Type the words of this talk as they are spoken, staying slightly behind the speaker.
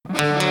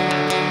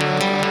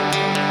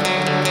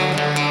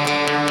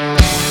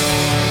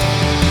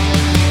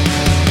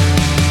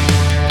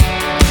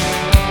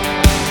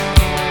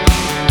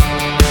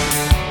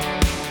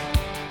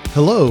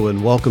Hello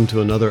and welcome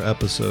to another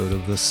episode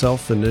of the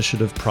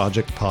Self-Initiative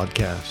Project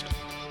Podcast.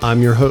 I'm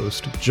your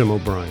host, Jim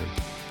O'Brien.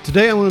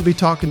 Today I'm going to be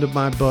talking to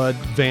my bud,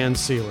 Van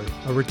Seely,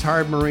 a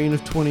retired Marine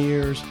of 20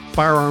 years,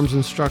 firearms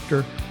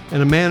instructor,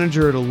 and a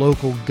manager at a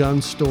local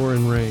gun store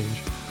and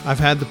range. I've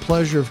had the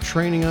pleasure of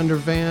training under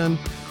Van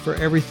for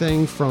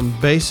everything from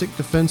basic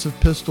defensive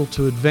pistol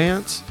to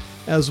advance,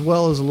 as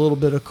well as a little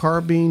bit of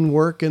carbine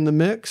work in the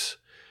mix.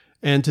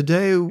 And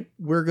today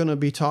we're going to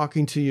be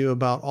talking to you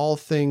about all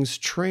things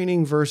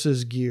training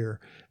versus gear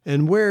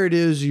and where it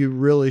is you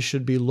really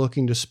should be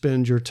looking to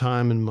spend your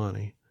time and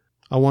money.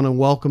 I want to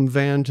welcome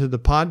Van to the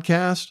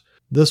podcast.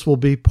 This will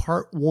be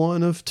part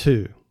 1 of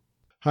 2.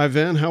 Hi,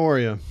 Van. How are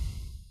you?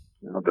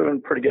 I'm doing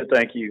pretty good.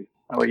 Thank you.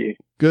 How are you?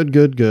 Good.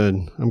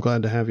 I'm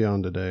glad to have you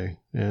on today.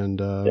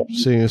 And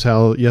seeing as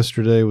how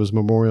yesterday was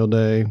Memorial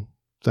Day,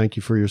 thank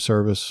you for your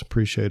service.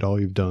 Appreciate all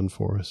you've done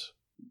for us.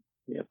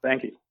 Yeah,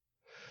 thank you.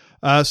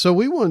 So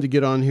we wanted to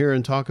get on here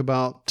and talk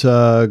about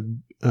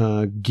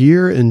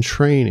gear and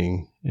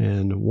training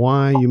and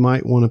why you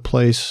might want to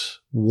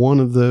place one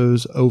of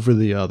those over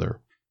the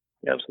other.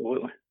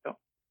 Absolutely. Yeah.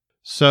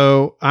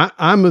 So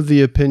I'm of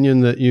the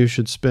opinion that you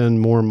should spend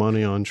more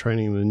money on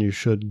training than you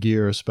should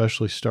gear,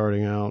 especially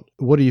starting out.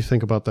 What do you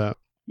think about that?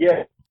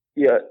 Yeah.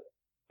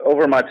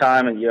 Over my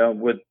time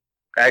and with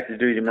active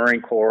duty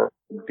Marine Corps,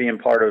 being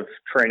part of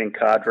training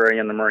cadre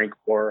in the Marine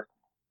Corps,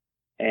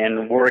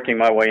 and working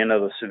my way into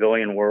the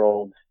civilian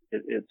world,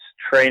 it's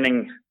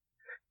training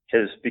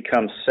has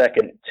become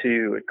second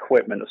to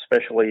equipment,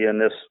 especially in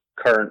this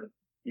current,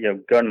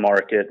 gun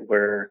market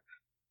where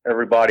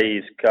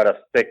everybody's got a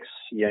fix,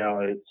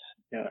 it's,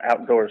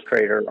 Outdoors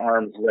Trader,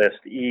 Arms List,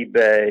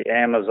 eBay,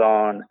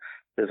 Amazon.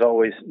 There's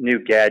always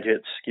new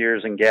gadgets,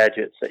 gears and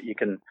gadgets that you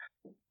can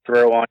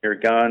throw on your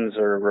guns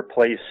or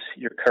replace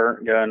your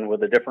current gun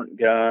with a different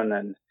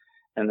gun.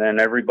 And then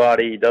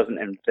everybody doesn't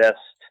invest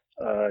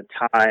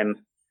time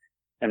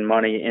and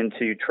money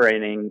into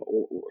training,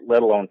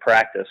 let alone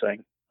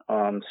practicing.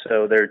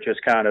 So they're just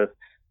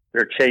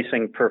they're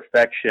chasing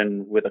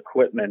perfection with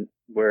equipment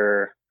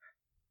where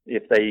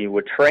if they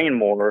would train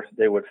more,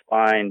 they would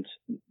find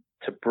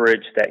to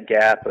bridge that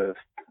gap of,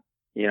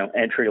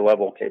 entry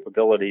level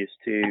capabilities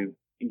to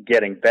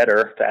getting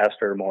better,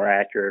 faster, more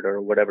accurate,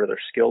 or whatever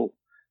their skill,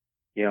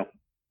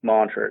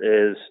 mantra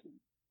is.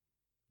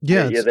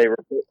 Yeah. They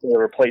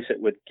replace it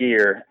with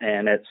gear,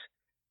 and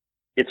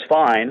it's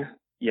fine.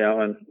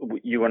 And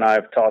you and I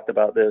have talked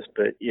about this,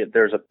 but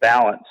there's a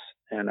balance,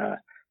 and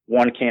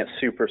one can't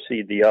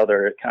supersede the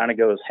other. It kind of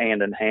goes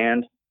hand in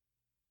hand,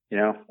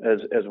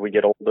 as we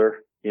get older.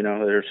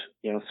 There's,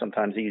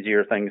 sometimes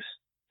easier things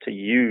to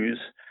use,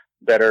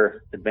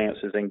 better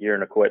advances in gear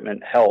and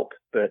equipment help,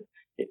 but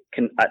it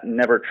can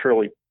never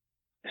truly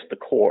it's the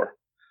core.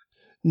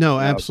 No,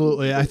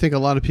 absolutely. I think a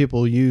lot of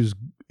people use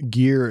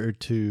gear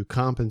to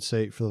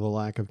compensate for the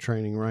lack of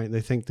training, right?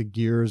 They think the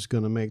gear is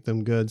going to make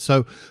them good.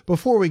 So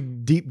before we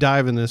deep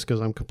dive in this, because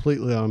I'm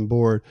completely on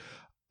board,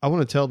 I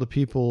want to tell the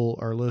people,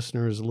 our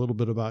listeners, a little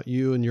bit about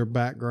you and your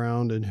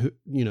background and who,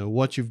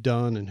 what you've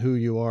done and who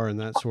you are and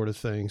that sort of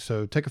thing.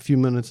 So take a few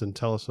minutes and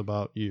tell us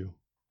about you.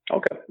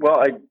 Okay. Well,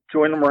 I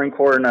joined the Marine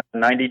Corps in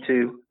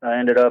 92. I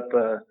ended up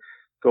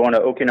going to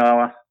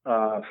Okinawa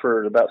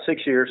for about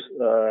 6 years.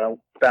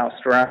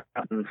 Bounced around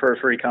from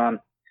 1st Recon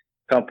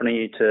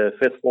Company to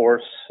 5th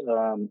Force.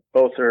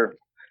 Both are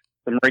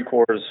the Marine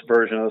Corps'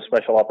 version of the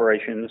Special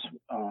Operations,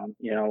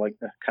 like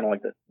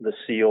the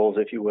SEALs,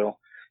 if you will,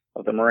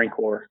 of the Marine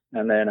Corps.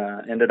 And then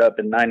ended up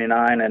in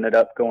 99, ended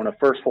up going to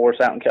 1st Force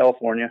out in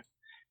California.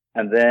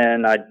 And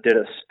then I did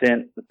a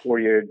stint,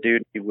 4-year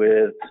duty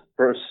with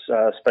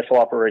 1st Special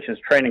Operations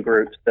Training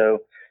Group. So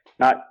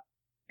not,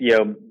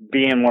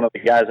 being one of the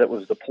guys that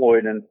was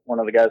deployed and one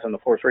of the guys in the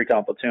 4th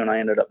Recon Platoon, I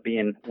ended up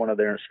being one of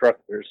their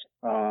instructors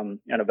and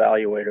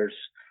evaluators.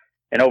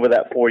 And over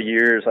that 4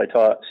 years, I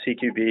taught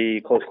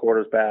CQB, close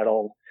quarters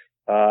battle.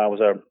 I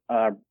was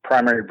a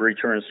primary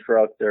breacher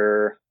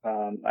instructor.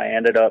 I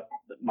ended up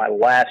my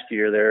last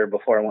year there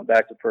before I went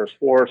back to 1st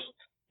Force,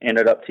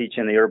 ended up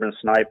teaching the urban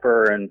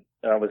sniper, and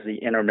I was the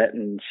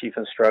intermittent chief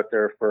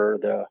instructor for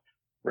the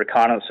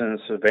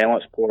reconnaissance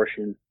surveillance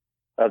portion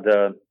of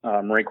the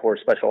Marine Corps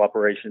Special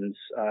Operations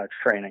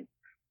training.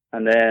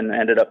 And then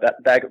ended up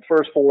back at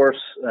 1st Force,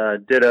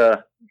 did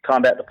a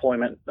combat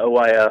deployment,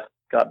 OIF,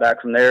 got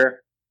back from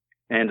there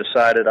and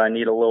decided I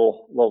need a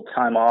little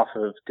time off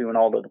of doing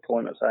all the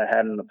deployments I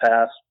had in the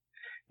past,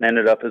 and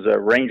ended up as a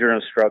Ranger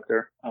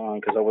instructor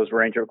because I was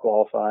Ranger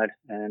qualified,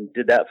 and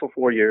did that for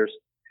 4 years.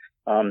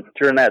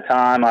 During that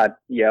time, I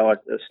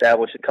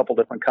established a couple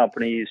different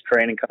companies,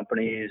 training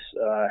companies,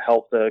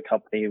 helped the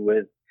company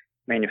with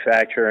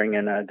manufacturing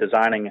and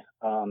designing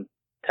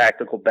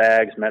tactical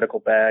bags, medical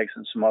bags,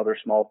 and some other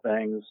small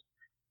things.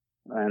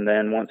 And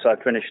then once I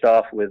finished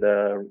off with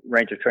a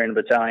Ranger Training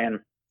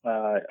Battalion,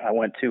 I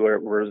went to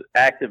a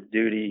active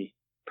duty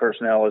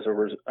personnel as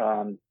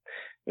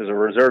a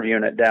reserve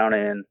unit down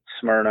in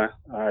Smyrna.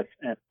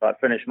 And I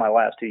finished my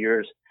last 2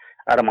 years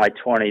out of my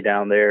 20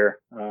 down there.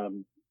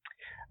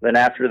 Then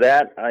after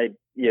that, I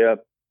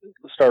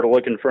started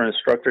looking for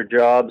instructor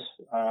jobs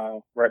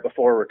right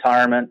before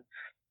retirement.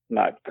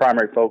 My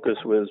primary focus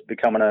was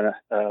becoming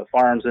a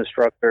firearms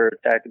instructor,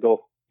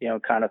 tactical,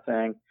 kind of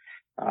thing.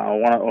 I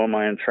want to own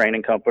my own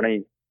training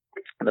company.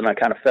 Then I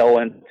kind of fell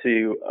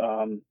into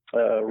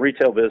a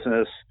retail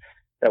business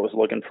that was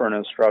looking for an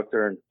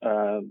instructor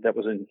that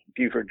was in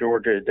Buford,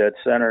 Georgia, dead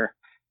center.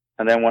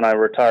 And then when I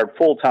retired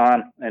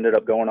full-time, ended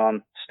up going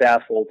on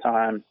staff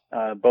full-time,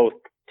 both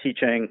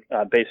teaching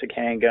basic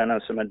handgun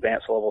and some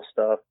advanced level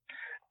stuff.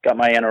 Got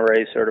my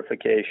NRA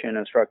certification,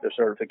 instructor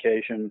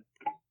certification.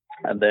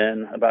 And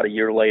then about a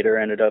year later,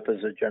 ended up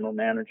as a general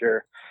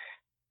manager.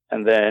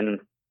 And then,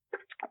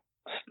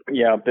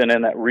 I've been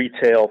in that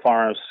retail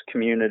firearms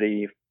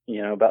community,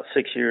 about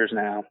 6 years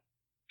now.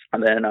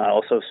 And then I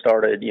also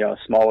started,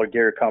 smaller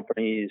gear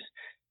companies,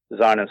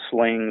 designing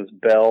slings,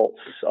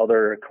 belts,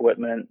 other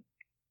equipment,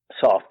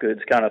 soft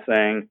goods kind of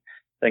thing.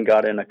 Then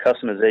got into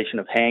customization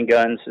of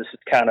handguns. This is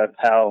kind of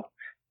how,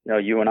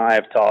 you and I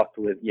have talked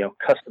with,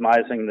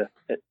 customizing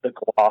the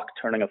Glock,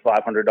 turning a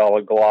 $500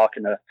 Glock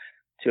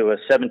to a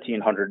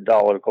 $1,700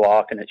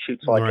 Glock, and it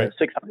shoots like a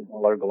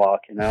 $600 Glock,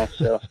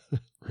 so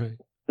right.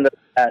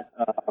 That,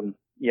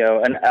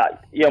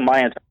 my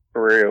entire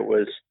career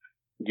was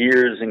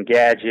gears and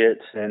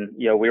gadgets, and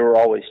we were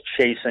always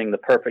chasing the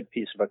perfect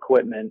piece of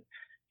equipment,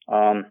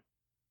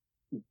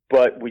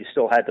 but we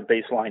still had the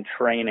baseline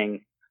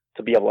training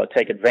to be able to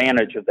take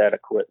advantage of that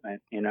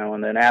equipment,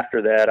 and then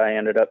after that I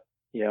ended up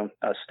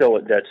still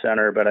at Dead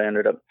Center, but I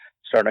ended up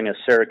starting a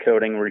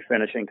Cerakoting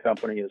refinishing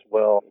company as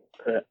well.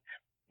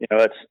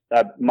 It's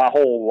my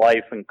whole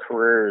life and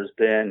career has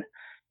been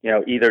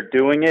either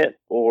doing it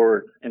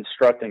or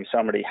instructing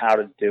somebody how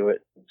to do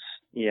it,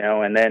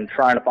 and then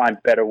trying to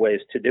find better ways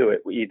to do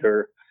it,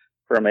 either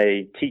from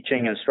a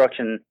teaching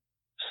instruction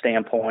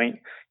standpoint,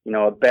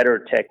 better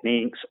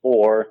techniques,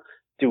 or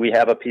do we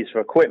have a piece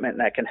of equipment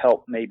that can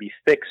help maybe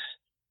fix,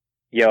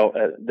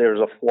 there's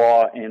a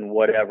flaw in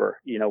whatever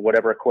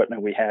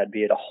equipment we had,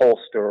 be it a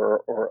holster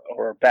or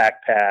a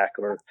backpack,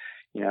 or,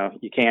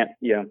 you can't,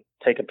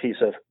 take a piece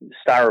of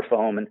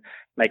styrofoam and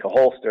make a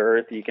holster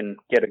if you can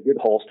get a good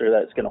holster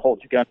that's going to hold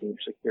your gun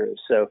secure.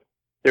 So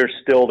there's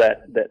still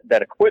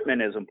that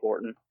equipment is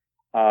important.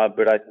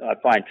 But I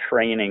find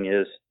training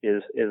is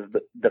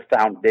the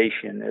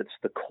foundation. It's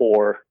the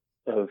core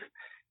of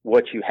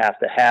what you have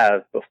to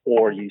have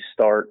before you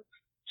start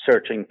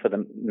searching for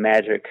the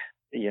magic,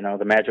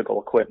 the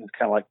magical equipment. It's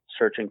kind of like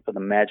searching for the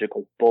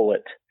magical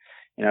bullet.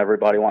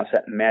 Everybody wants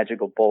that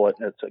magical bullet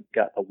that's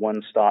got the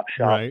one-stop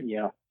shop, right.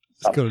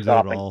 It's going to do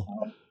it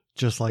all,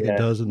 just like it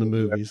does in the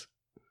movies.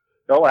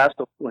 Oh,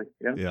 absolutely.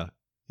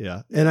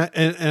 Yeah. And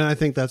I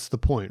think that's the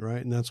point,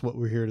 right? And that's what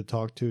we're here to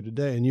talk to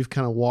today. And you've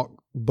kind of walked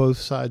both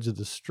sides of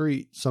the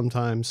street,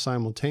 sometimes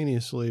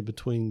simultaneously,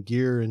 between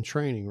gear and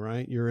training,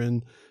 right? You're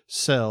in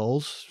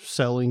sales,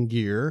 selling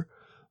gear,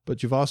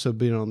 but you've also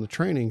been on the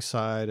training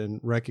side and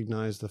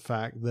recognized the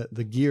fact that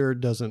the gear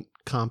doesn't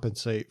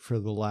compensate for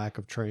the lack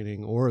of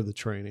training or the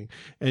training.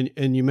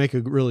 And you make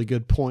a really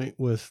good point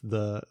with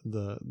the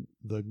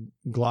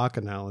Glock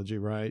analogy,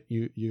 right?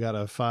 You got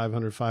a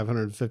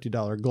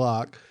 $550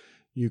 Glock.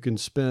 You can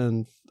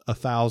spend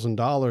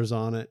 $1,000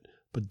 on it,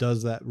 but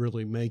does that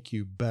really make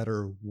you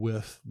better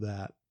with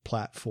that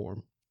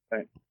platform?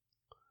 Right.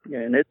 Yeah,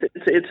 and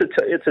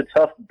it's a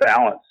tough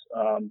balance,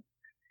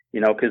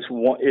 because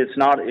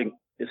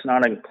it's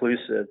not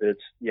inclusive.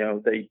 It's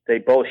they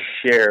both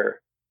share.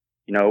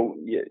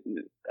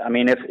 I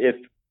mean, if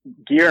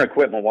gear and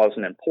equipment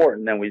wasn't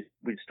important, then we'd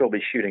still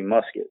be shooting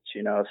muskets.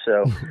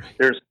 So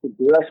there's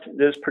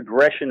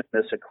progression in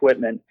this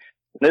equipment.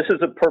 This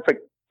is a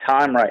perfect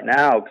time right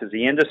now because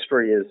the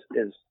industry is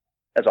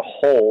as a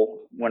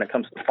whole, when it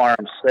comes to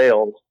firearms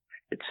sales,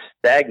 it's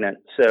stagnant.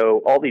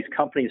 So all these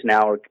companies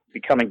now are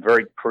becoming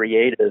very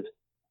creative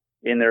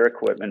in their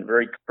equipment,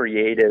 very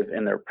creative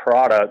in their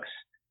products,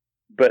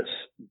 but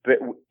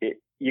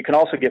you can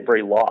also get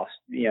very lost.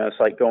 It's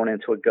like going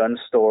into a gun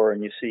store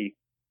and you see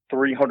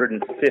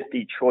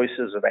 350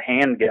 choices of a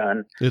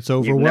handgun. It's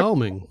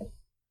overwhelming.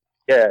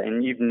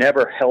 And you've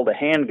never held a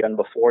handgun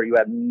before. You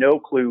have no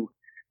clue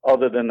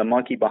other than the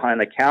monkey behind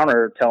the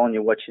counter telling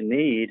you what you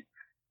need.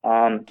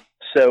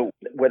 So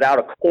without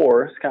a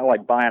core, it's kind of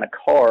like buying a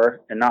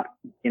car and not,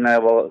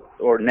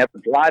 or never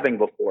driving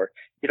before.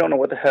 You don't know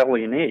what the hell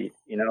you need.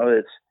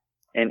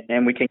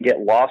 And we can get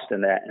lost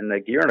in that. And the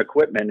gear and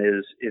equipment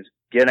is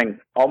getting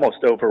almost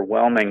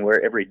overwhelming,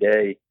 where every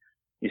day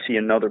you see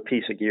another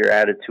piece of gear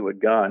added to a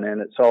gun. And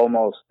it's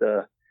almost,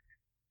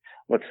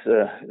 what's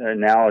the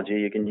analogy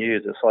you can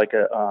use? It's like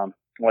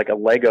a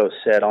Lego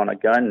set on a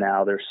gun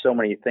now. There's so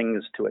many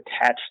things to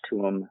attach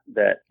to them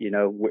that,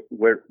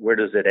 where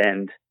does it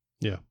end?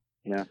 Yeah.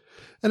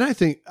 And I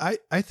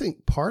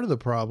think part of the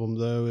problem,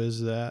 though,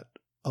 is that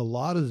a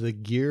lot of the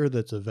gear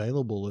that's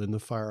available in the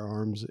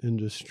firearms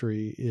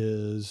industry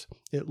is,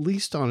 at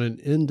least on an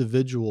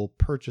individual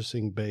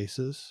purchasing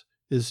basis,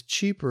 is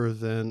cheaper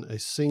than at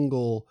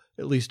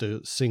least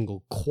a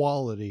single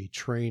quality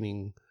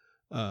training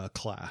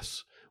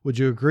class. Would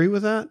you agree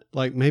with that?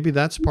 Like, maybe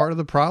that's part of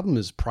the problem,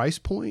 is price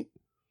point?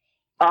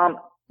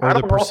 or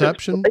the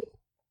perception?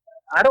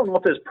 I don't know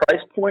if it's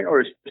price point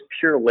or it's just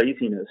pure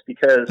laziness,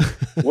 because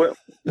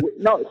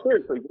no,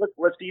 seriously,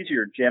 what's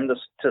easier, Jim,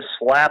 to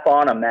slap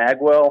on a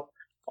Magwell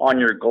on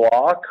your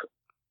Glock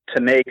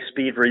to make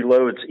speed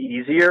reloads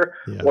easier,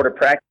 or to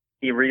practice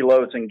speed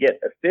reloads and get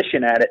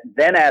efficient at it,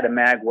 then add a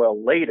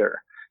Magwell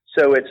later?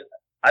 So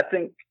I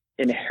think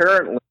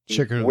inherently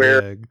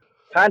we're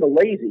kind of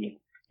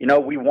lazy.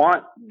 We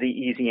want the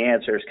easy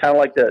answers, kind of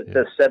like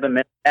the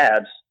 7-minute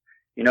abs.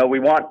 We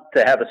want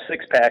to have a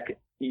 6-pack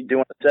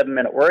doing a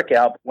 7-minute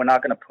workout, but we're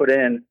not going to put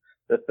in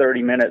the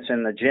 30 minutes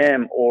in the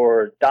gym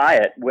or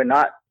diet. We're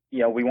not,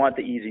 we want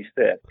the easy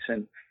fix.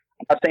 And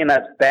I'm not saying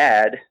that's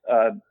bad,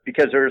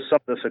 because there's some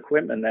of this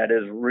equipment that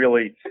is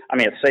really,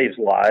 it saves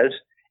lives.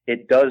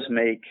 It does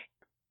make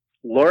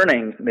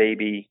learning,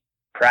 maybe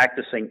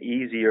practicing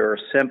easier,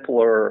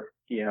 simpler,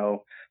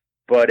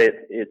 but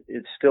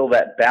it's still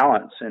that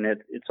balance. And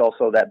it's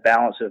also that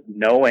balance of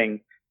knowing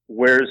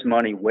where's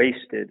money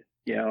wasted,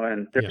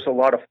 and there's a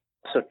lot of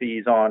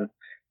philosophies on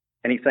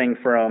anything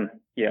from,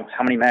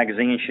 how many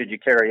magazines should you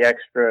carry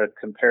extra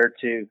compared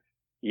to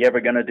you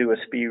ever going to do a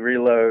speed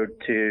reload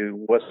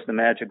to what's the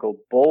magical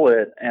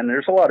bullet. And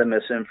there's a lot of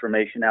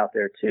misinformation out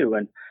there too.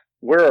 And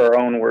we're our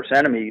own worst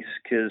enemies,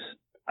 because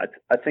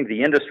I think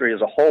the industry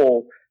as a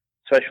whole,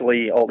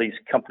 especially all these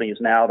companies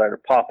now that are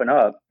popping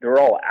up, they're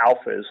all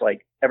alphas.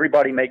 Like,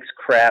 everybody makes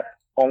crap,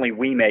 only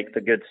we make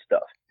the good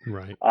stuff.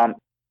 Right.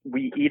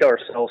 We eat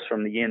ourselves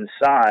from the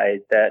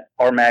inside, that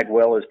our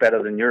Magwell is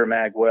better than your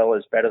Magwell,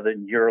 is better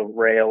than your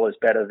rail, is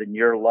better than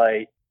your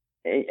light.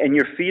 And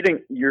you're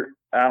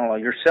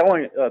you're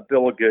selling a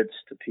bill of goods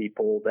to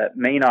people that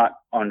may not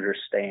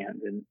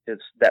understand. And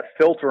it's that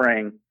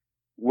filtering,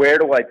 where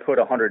do I put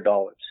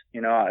 $100?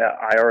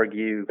 I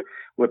argue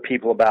with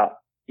people about,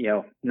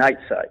 night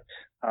sights.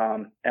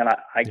 And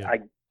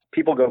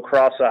people go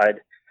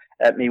cross-eyed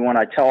at me when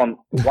I tell them,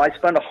 why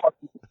spend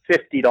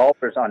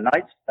 $150 on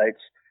night sights?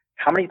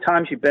 How many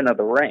times you've been to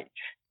the range?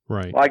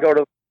 Right. Well, I go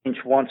to the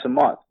range once a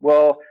month.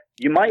 Well,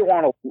 you might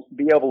want to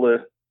be able to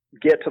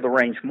get to the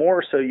range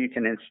more so you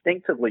can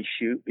instinctively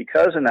shoot,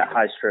 because in that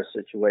high stress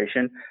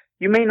situation,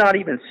 you may not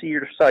even see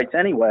your sights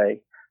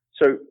anyway.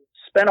 So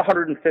spend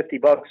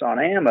 $150 on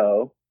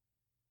ammo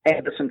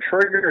and some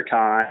trigger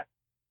time.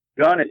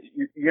 Gun,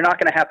 you're not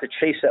going to have to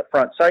chase that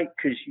front sight,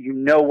 because you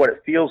know what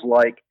it feels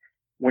like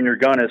when your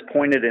gun is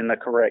pointed in the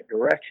correct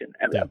direction.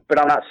 But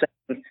I'm not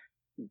saying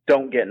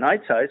don't get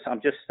night sights.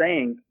 I'm just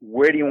saying,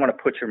 where do you want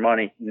to put your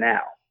money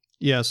now?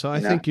 Yeah, so I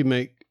think you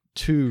make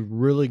two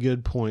really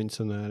good points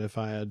in that, if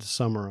I had to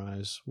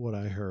summarize what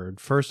I heard.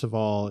 First of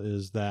all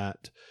is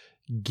that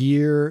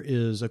gear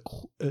is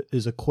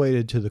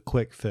equated to the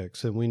quick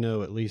fix. And we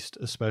know, at least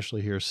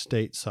especially here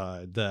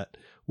stateside, that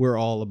we're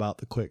all about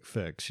the quick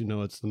fix.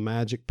 It's the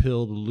magic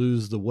pill to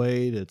lose the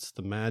weight. It's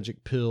the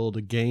magic pill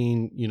to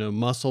gain,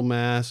 muscle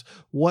mass,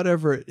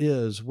 whatever it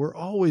is. We're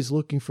always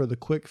looking for the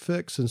quick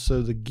fix. And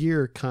so the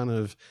gear kind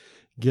of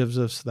gives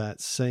us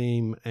that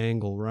same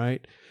angle,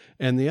 right?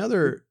 And the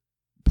other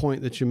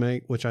point that you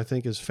make, which I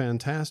think is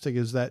fantastic,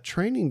 is that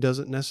training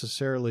doesn't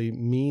necessarily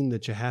mean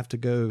that you have to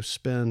go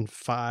spend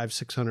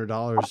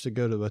 $500-$600 to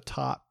go to a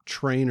top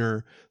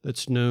trainer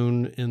that's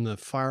known in the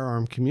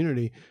firearm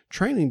community.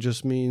 Training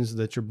just means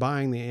that you're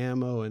buying the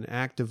ammo and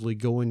actively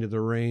going to the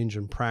range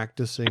and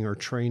practicing or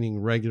training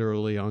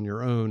regularly on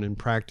your own and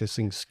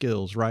practicing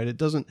skills, right? It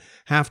doesn't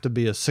have to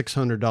be a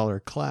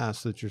 $600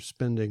 class that you're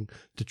spending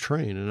to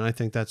train. And I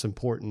think that's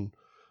important,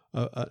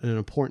 an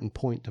important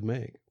point to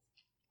make.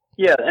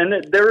 Yeah,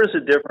 and there is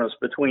a difference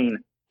between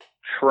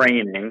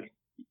training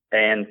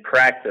and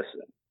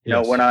practicing.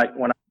 Yes.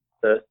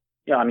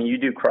 You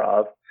do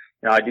Krav.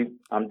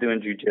 I'm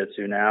doing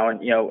jiu-jitsu now, and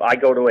I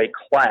go to a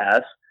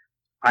class.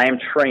 I am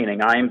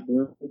training. I am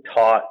being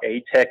taught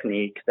a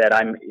technique that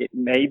it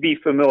may be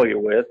familiar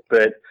with,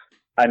 but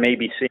I may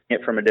be seeing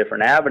it from a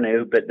different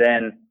avenue. But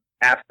then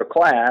after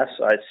class,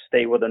 I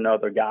stay with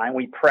another guy, and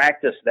we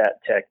practice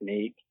that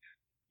technique.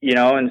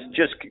 And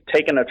just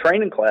taking a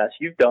training class,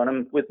 you've done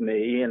them with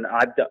me, and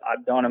I've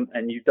done them,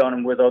 and you've done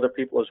them with other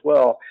people as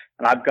well.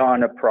 And I've gone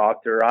to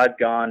Proctor, I've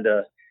gone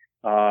to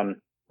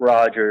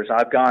Rogers,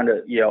 I've gone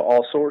to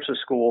all sorts of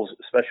schools,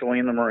 especially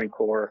in the Marine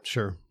Corps.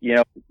 Sure.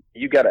 You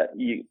got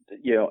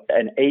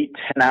an 8-10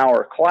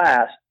 hour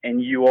class,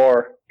 and you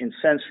are in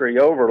sensory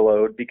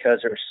overload because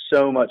there's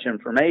so much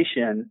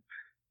information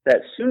that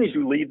as soon as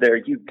you leave there,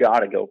 you've got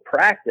to go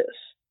practice.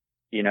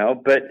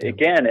 But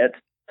again, it's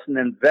an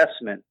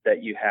investment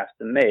that you have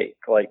to make.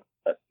 Like,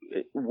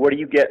 what are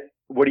you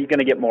going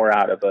to get more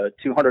out of, a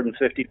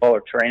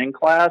 $250 training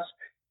class,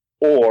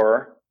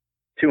 or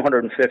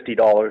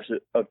 $250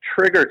 of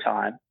trigger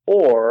time,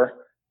 or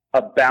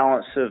a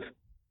balance of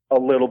a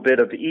little bit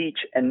of each,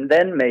 and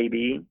then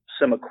maybe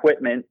some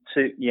equipment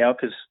to,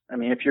 because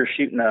if you're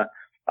shooting a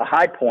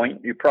high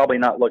point, you're probably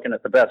not looking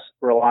at the best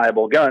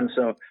reliable gun.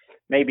 So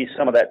maybe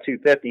some of that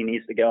 $250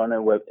 needs to go in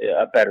there with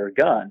a better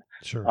gun.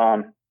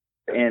 Sure.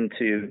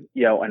 Into,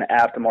 an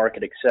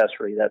aftermarket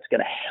accessory that's going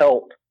to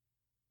help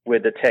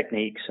with the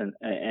techniques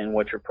and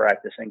what you're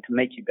practicing to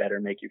make you better,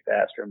 make you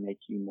faster, make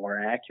you more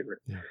accurate.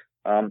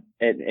 Yeah.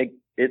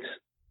 It's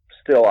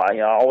still, I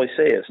always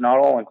say it's not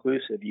all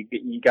inclusive.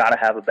 You got to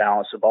have a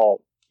balance of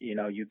all.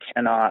 You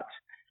cannot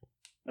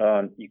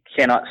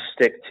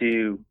stick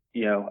to,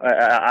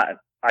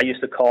 I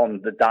used to call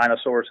them the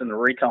dinosaurs in the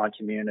recon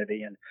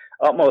community, and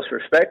utmost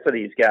respect for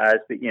these guys,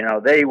 but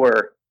they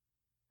were,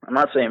 I'm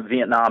not saying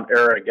Vietnam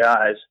era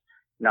guys.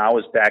 I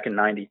was back in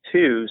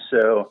 92.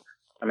 So,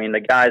 I mean, the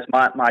guys,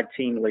 my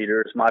team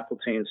leaders, my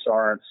platoon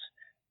sergeants,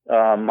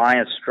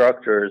 my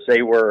instructors,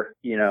 they were,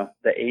 the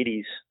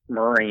 80s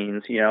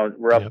Marines,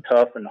 rough, Yep.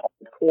 tough, and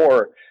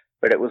hardcore.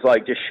 But it was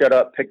like, just shut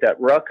up, pick that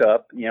ruck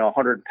up,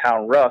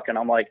 100-pound ruck. And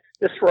I'm like,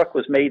 this ruck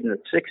was made in the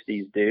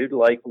 60s, dude.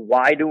 Like,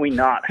 why do we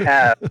not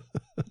have,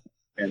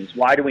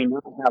 why do we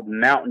not have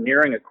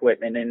mountaineering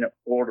equipment in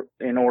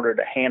order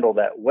to handle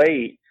that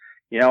weight?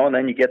 And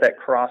then you get that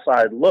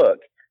cross-eyed look.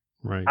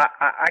 Right.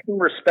 I can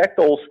respect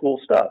old school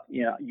stuff.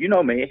 You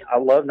know me. I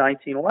love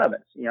 1911s.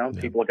 Yeah.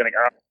 People are going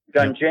to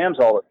gun jams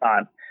all the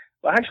time.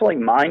 Well, actually,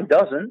 mine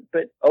doesn't.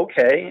 But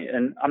okay,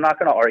 and I'm not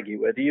going to argue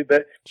with you.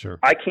 But Sure.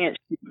 I can't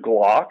shoot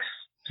Glocks,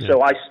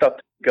 so I stuck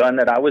to the gun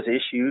that I was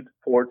issued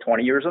for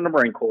 20 years in the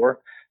Marine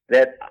Corps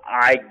that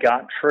I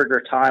got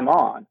trigger time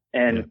on.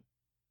 And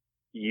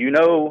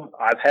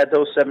I've had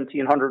those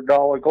 $1,700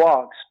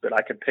 Glocks, but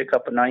I could pick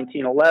up a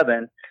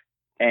 1911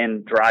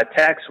 and drive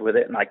tax with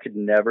it, and I could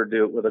never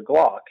do it with a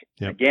Glock.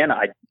 Yep. Again,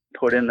 I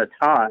put in the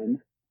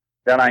time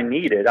that I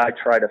needed. I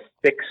try to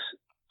fix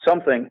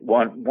something,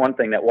 one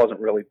thing that wasn't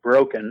really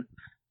broken.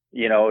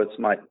 It's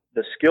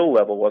the skill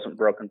level wasn't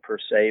broken per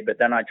se, but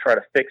then I try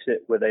to fix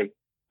it with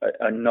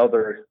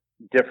another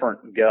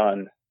different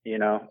gun.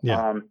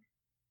 Yeah.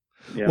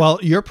 Well,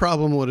 your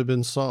problem would have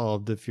been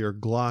solved if your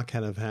Glock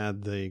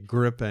had the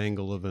grip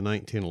angle of a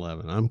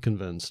 1911. I'm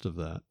convinced of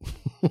that.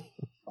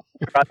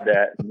 Tried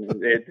that.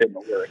 It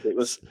didn't work. It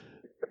was.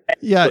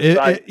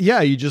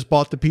 Yeah, you just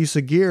bought the piece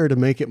of gear to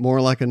make it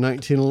more like a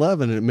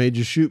 1911, and it made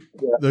you shoot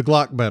the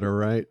Glock better,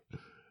 right?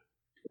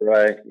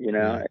 Right.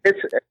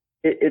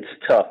 It's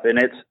tough, and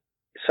it's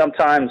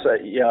sometimes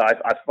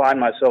I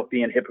find myself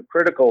being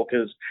hypocritical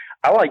because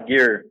I like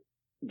gear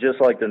just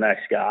like the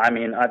next guy. I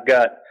mean,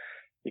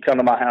 you come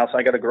to my house,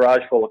 I got a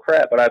garage full of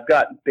crap, but I've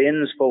got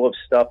bins full of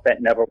stuff that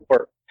never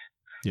worked.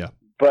 Yeah.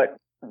 But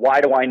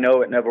why do I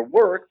know it never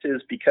worked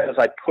is because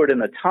I put in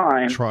the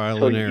time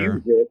trial and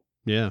error. Use it,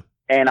 yeah.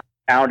 And I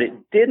found it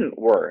didn't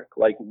work.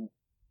 Like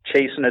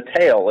chasing a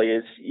tail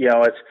is,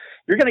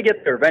 you're going to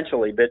get there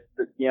eventually, but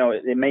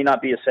it may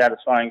not be as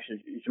satisfying as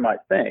you might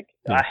think.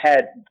 Yeah. I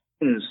had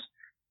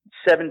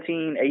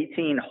 17,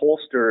 18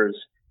 holsters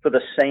for the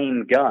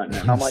same gun.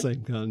 And I'm like,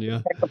 same gun. Yeah.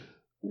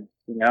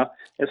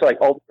 It's like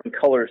all different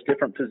colors,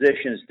 different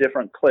positions,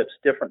 different clips,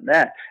 different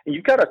that. And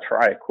you've got to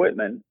try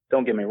equipment.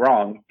 Don't get me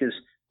wrong, because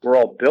we're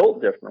all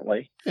built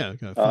differently. Yeah,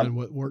 gotta find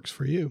what works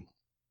for you.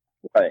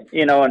 Right.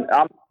 And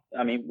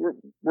we're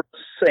the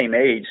same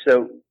age,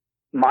 so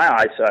my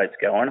eyesight's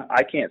going.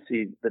 I can't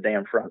see the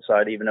damn front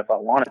side, even if I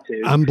wanted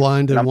to. I'm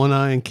blind in one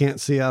eye and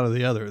can't see out of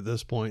the other at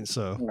this point.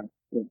 So.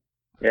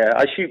 Yeah,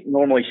 I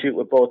normally shoot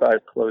with both eyes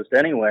closed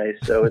anyway.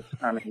 So it's,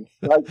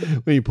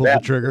 when you pull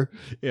the trigger,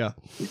 yeah.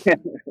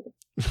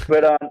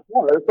 But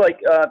it's like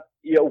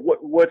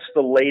what's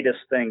the latest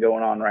thing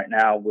going on right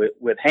now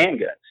with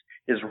handguns?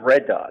 Is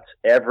red dots.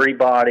 Every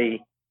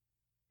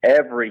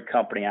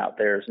company out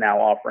there is now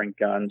offering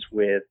guns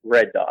with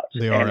red dots.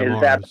 The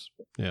RMRs.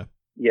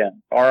 Yeah,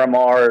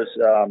 RMRs,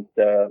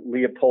 the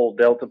Leopold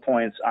Delta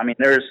Points. I mean,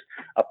 there's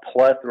a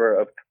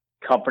plethora of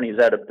companies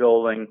that are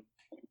building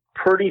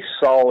pretty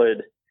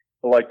solid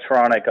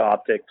electronic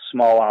optics,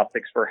 small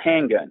optics for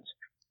handguns.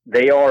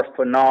 They are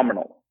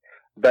phenomenal,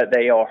 but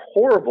they are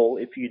horrible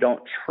if you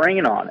don't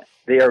train on it.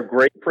 They are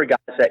great for guys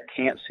that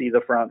can't see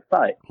the front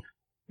sight.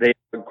 They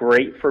are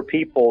great for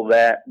people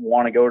that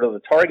want to go to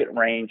the target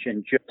range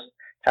and just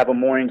have a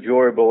more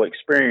enjoyable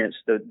experience.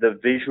 The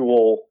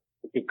visual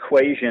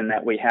equation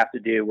that we have to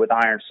do with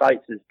iron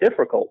sights is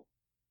difficult.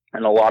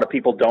 And a lot of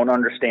people don't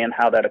understand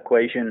how that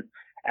equation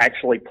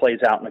actually plays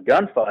out in a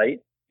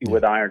gunfight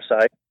with iron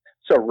sights.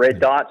 So red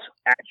dots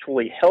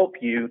actually help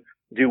you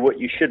do what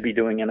you should be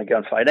doing in a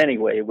gunfight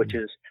anyway, which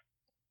is,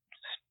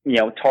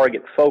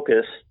 target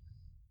focus,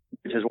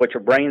 which is what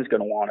your brain's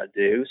going to want to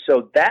do.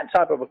 So that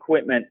type of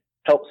equipment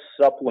helps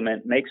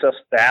supplement, makes us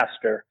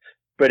faster,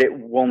 but it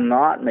will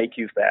not make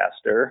you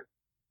faster.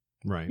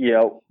 Right.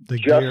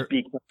 Because a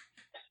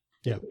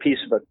piece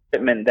of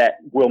equipment that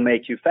will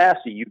make you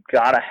faster. You've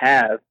got to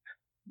have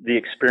the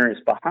experience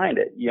behind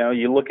it.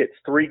 You look at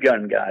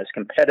 3-gun guys,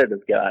 competitive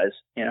guys,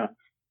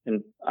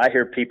 and I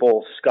hear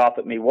people scoff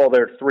at me, well,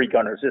 they're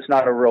 3-gunners. It's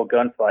not a real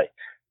gunfight.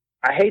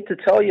 I hate to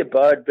tell you,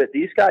 bud, but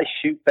these guys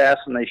shoot fast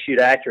and they shoot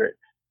accurate.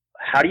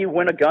 How do you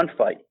win a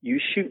gunfight? You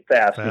shoot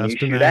fast and you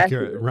shoot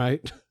accurate.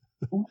 Right.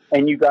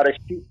 And you got to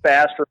shoot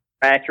faster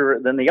and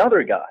accurate than the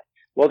other guy.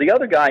 Well, the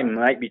other guy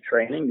might be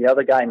training. The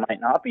other guy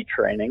might not be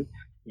training.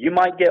 You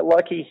might get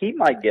lucky. He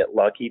might get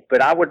lucky.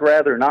 But I would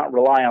rather not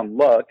rely on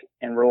luck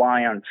and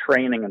rely on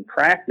training and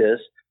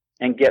practice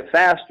and get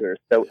faster.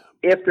 So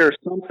if there's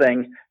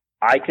something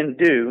I can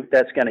do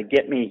that's going to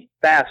get me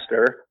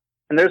faster,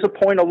 and there's a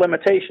point of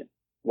limitation.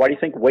 Why do you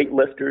think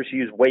weightlifters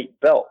use weight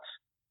belts?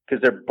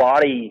 Because their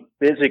body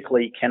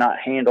physically cannot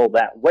handle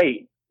that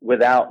weight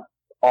without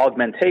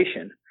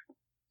augmentation.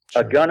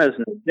 Sure. A gun is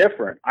no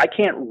different. I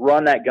can't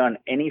run that gun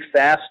any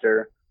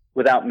faster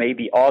without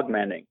maybe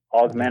augmenting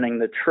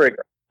the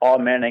trigger,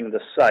 augmenting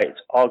the sights,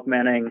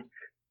 augmenting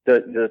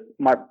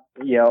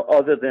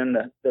other than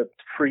the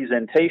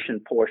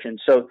presentation portion.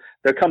 So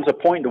there comes a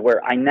point to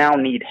where I now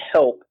need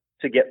help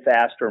to get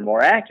faster and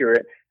more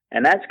accurate.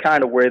 And that's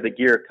kind of where the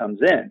gear comes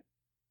in.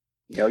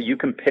 You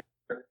compare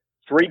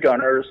three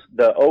gunners,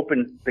 the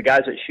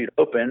guys that shoot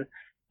open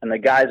and the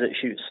guys that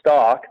shoot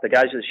stock, the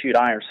guys that shoot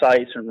iron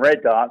sights and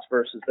red dots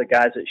versus the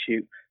guys that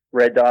shoot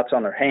red dots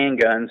on their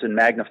handguns and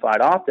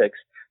magnified optics.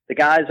 The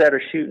guys that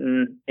are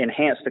shooting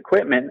enhanced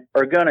equipment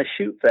are going to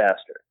shoot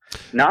faster,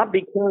 not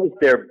because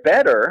they're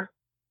better,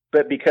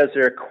 but because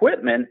their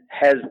equipment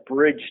has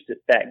bridged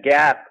that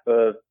gap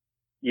of,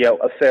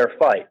 a fair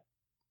fight,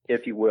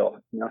 if you will.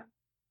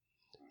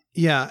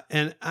 Yeah.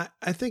 And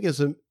I think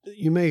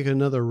you make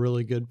another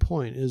really good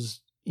point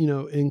is,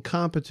 in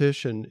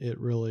competition, it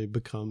really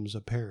becomes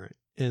apparent.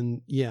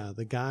 And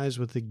the guys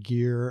with the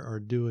gear are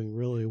doing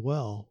really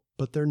well,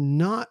 but they're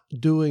not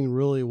doing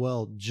really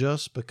well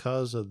just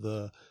because of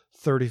the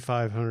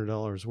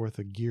 $3,500 worth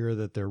of gear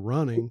that they're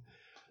running.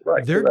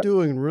 Right, they're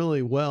doing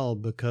really well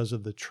because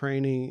of the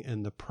training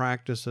and the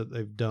practice that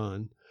they've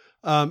done.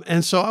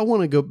 And so I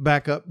want to go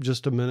back up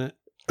just a minute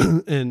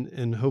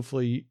and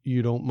hopefully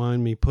you don't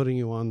mind me putting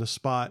you on the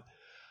spot.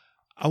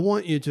 I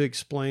want you to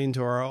explain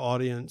to our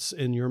audience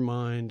in your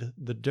mind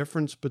the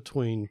difference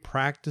between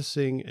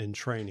practicing and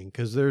training,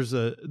 because there's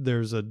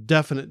a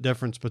definite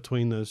difference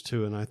between those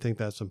two, and I think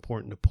that's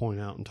important to point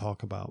out and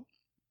talk about.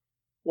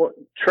 Well,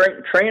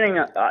 training,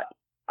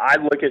 I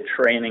look at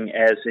training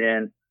as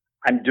in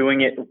I'm doing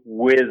it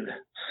with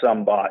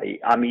somebody.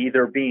 I'm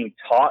either being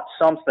taught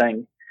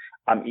something.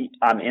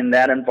 I'm in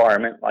that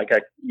environment, like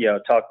I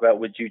talk about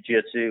with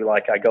jiu-jitsu.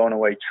 Like I go in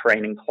a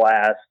training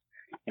class.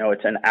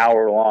 It's an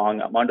hour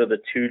long. I'm under the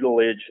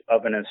tutelage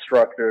of an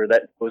instructor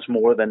that knows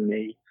more than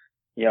me.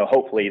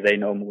 Hopefully they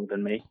know more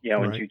than me.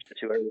 Right. In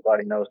jiu-jitsu,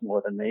 everybody knows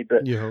more than me.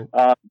 But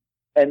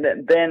and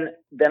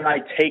then I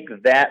take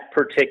that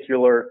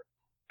particular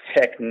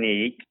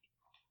technique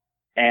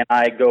and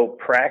I go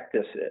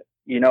practice it.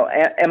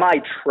 Am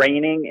I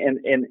training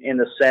in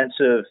the sense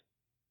of,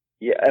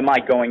 am I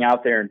going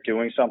out there and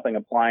doing something,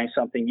 applying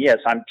something? Yes,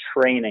 I'm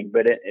training,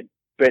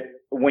 but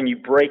when you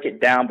break it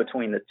down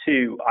between the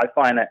two, I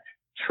find that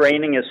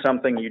training is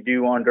something you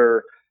do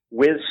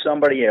with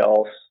somebody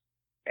else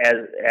as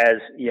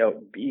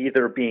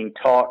either being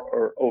taught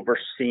or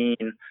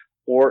overseen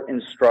or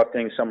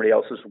instructing somebody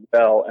else as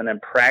well. And then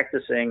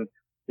practicing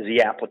is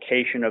the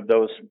application of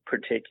those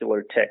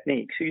particular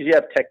techniques. So you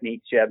have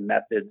techniques, you have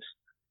methods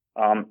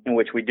in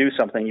which we do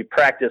something. You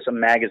practice a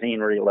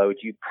magazine reload.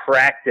 You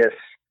practice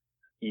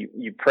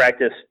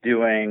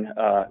doing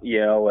a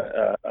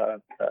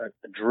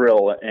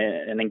drill,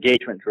 an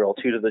engagement drill,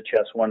 2 to the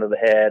chest, 1 to the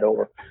head,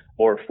 or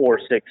 4,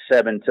 6,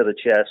 7 to the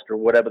chest, or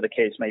whatever the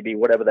case may be,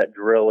 whatever that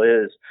drill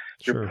is.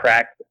 Sure. You're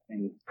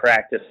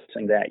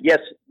practicing that. Yes,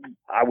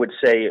 I would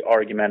say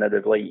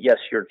argumentatively, yes,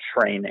 you're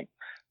training,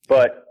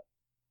 but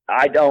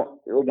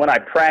when I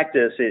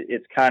practice,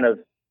 it's kind of,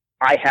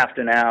 I have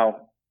to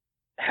now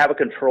have a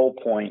control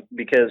point,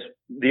 because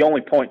the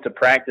only point to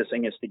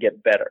practicing is to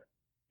get better.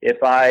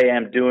 If I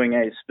am doing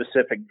a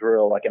specific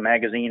drill, like a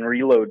magazine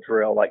reload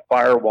drill, like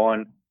fire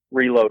 1,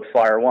 reload,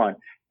 fire 1,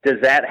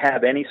 does that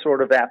have any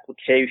sort of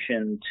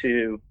application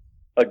to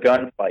a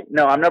gunfight?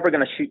 No, I'm never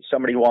going to shoot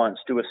somebody once,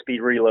 do a speed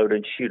reload,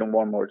 and shoot them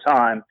one more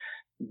time.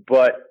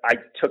 But I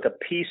took a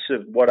piece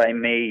of what I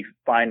may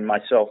find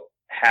myself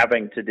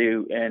having to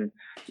do in,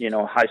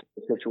 a high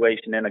school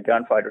situation in a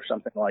gunfight or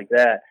something like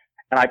that.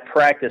 And I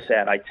practice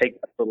that. I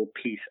take that little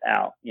piece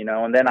out,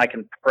 and then I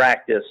can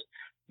practice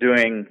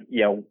doing,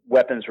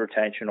 weapons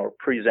retention or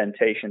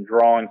presentation,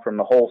 drawing from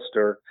the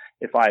holster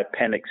if I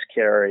appendix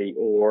carry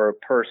or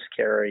purse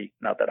carry.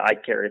 Not that I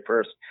carry a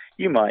purse.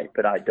 You might,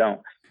 but I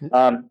don't.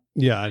 I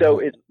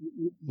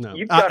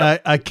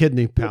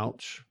kidney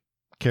pouch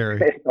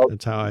carry.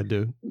 That's how I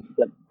do.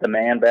 The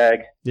man bag.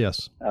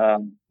 Yes.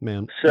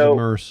 Man. So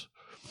MERS.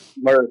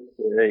 There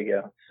you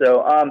go.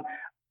 So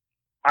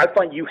I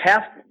find you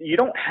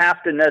don't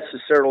have to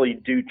necessarily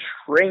do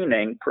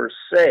training per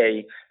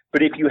se.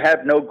 But if you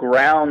have no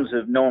grounds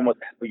of knowing what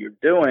you're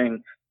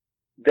doing,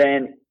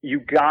 then you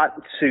got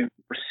to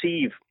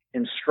receive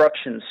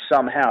instructions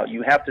somehow.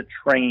 You have to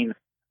train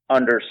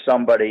under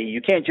somebody. You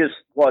can't just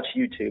watch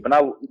YouTube. And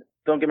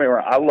don't get me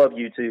wrong, I love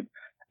YouTube.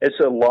 It's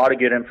a lot of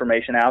good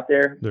information out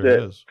there.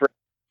 There is. For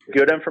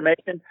good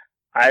information,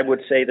 I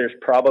would say there's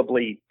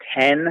probably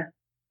 10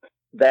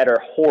 that are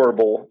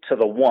horrible to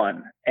the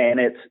 1. And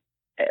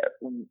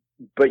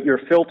but you're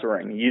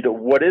filtering.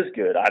 What is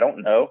good? I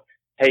don't know.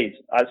 Hey,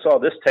 I saw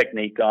this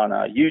technique on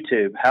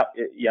YouTube.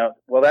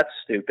 Well, that's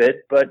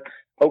stupid, but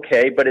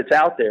okay, but it's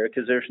out there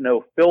because there's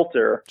no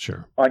filter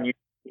Sure. on YouTube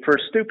for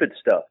stupid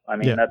stuff. I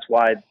mean, that's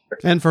why.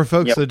 And for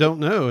folks that don't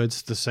know,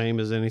 it's the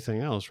same as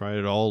anything else, right?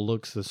 It all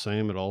looks the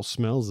same. It all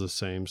smells the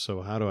same.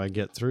 So how do I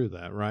get through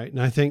that, right?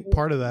 And I think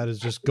part of that is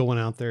just going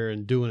out there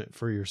and doing it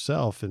for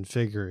yourself and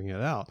figuring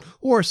it out,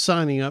 or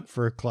signing up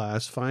for a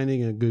class,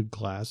 finding a good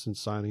class and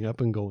signing up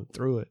and going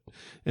through it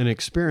and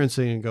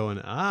experiencing and going,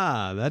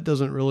 that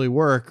doesn't really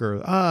work, or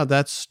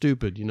that's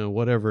stupid,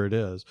 whatever it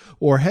is,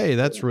 or hey,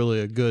 that's really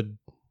a good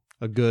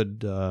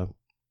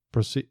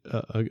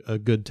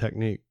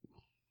technique.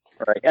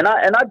 Right. And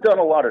I've done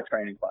a lot of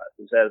training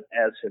classes,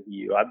 as have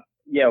you. I've,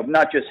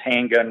 not just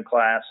handgun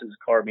classes,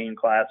 carbine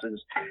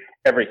classes,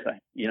 everything,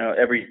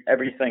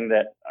 everything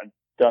that I've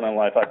done in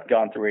life, I've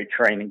gone through a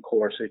training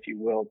course, if you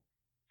will.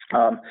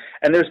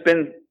 And there's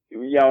been,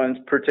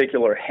 in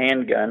particular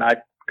handgun,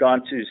 I've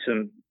gone to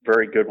some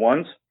very good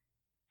ones.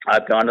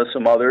 I've gone to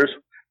some others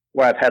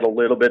where I've had a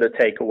little bit of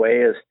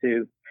takeaway as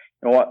to,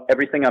 what,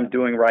 everything I'm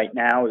doing right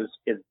now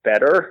is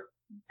better,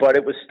 but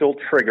it was still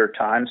trigger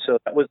time. So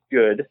that was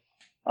good.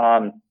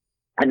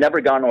 I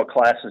never gone to a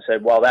class and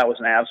said, well, that was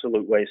an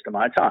absolute waste of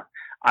my time.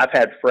 I've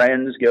had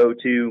friends go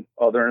to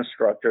other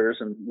instructors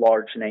and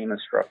large name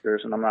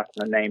instructers, and I'm not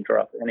going to name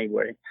drop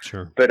anyway.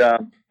 Sure. But,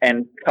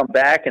 and come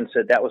back and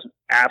said that was an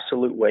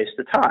absolute waste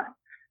of time.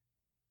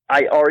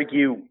 I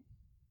argue,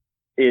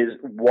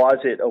 was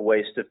it a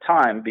waste of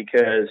time?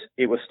 Because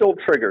it was still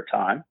trigger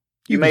time.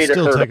 You made it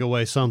still take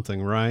away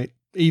something, right?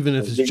 Even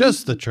if it's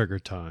just the trigger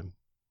time.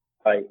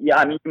 Right. Yeah.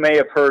 I mean, you may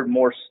have heard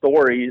more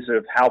stories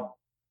of how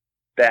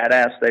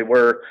badass they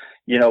were,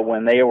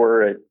 when they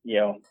were at,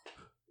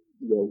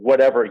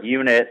 whatever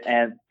unit,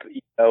 and,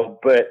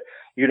 but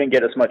you didn't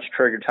get as much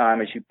trigger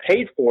time as you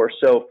paid for.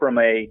 So from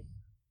I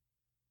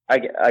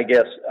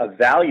guess a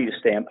value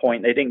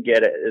standpoint, they didn't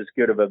get as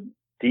good of a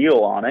deal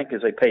on it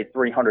because they paid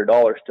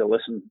 $300 to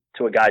listen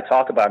to a guy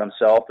talk about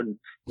himself and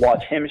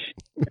watch him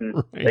and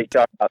right. They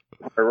shot about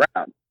 100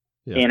 rounds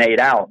in 8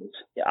 hours.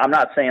 I'm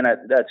not saying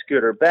that that's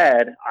good or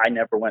bad. I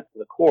never went to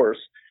the course.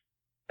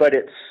 But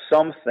it's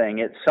something.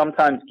 It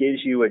sometimes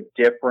gives you a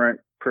different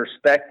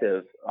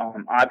perspective.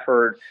 I've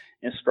heard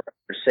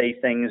instructors say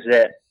things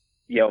that,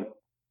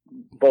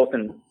 both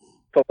in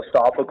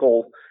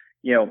philosophical,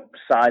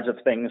 sides of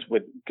things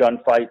with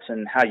gunfights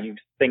and how you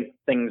think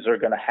things are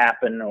going to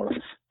happen, or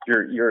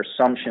your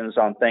assumptions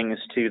on things,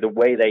 to the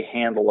way they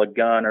handle a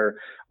gun or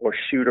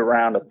shoot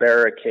around a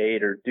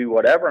barricade or do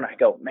whatever. And I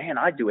go, man,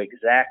 I do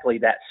exactly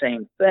that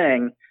same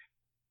thing,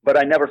 but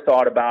I never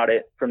thought about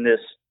it from this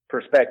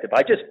perspective.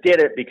 I just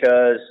did it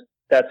because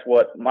that's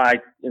what my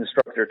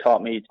instructor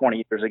taught me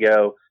 20 years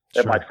ago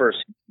at my first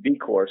V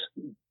course.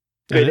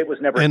 But it was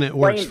never, and it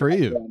works for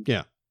you.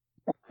 Yeah.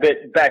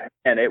 But back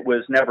then it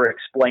was never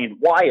explained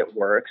why it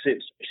works.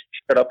 It's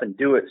shut up and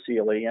do it,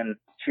 Sealy, and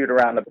shoot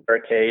around the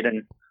barricade,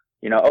 and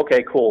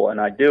okay, cool, and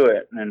I do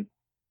it, and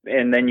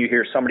then you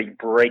hear somebody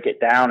break it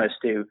down as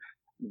to,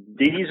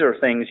 these are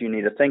things you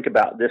need to think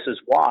about. This is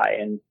why,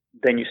 and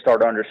then you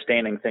start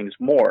understanding things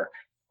more.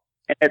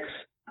 And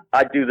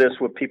I do this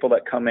with people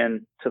that come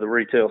in to the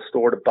retail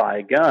store to buy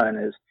a gun,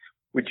 is,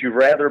 would you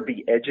rather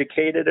be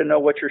educated and know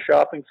what you're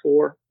shopping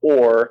for,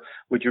 or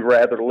would you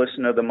rather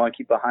listen to the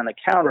monkey behind the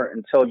counter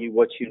and tell you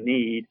what you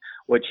need,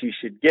 what you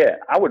should get?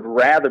 I would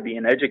rather be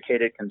an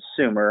educated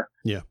consumer.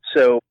 Yeah.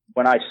 So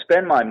when I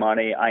spend my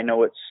money, I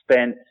know it's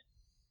spent,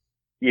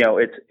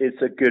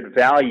 it's a good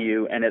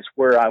value, and it's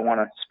where I want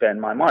to spend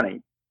my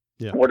money.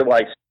 Yeah. What do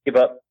I save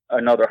up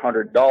another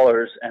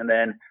 $100 and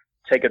then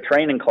take a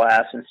training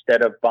class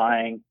instead of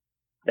buying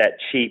that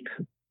cheap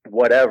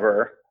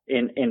whatever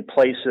in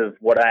place of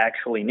what I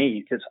actually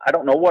need? Because I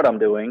don't know what I'm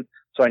doing,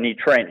 so I need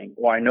training.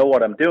 Or I know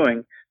what I'm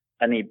doing,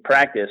 I need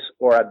practice.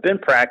 Or I've been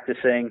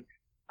practicing,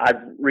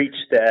 I've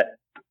reached that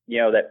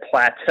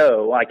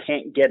plateau. I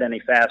can't get any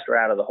faster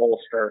out of the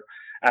holster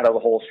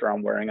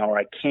I'm wearing, or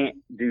I can't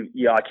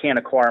I can't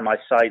acquire my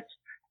sights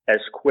as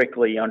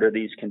quickly under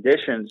these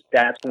conditions.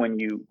 That's when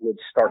you would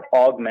start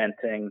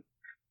augmenting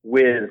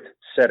with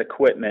set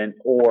equipment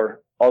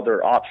or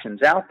other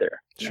options out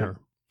there. Sure.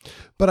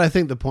 But I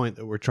think the point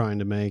that we're trying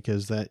to make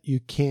is that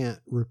you can't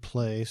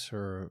replace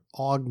or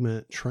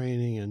augment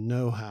training and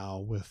know-how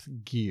with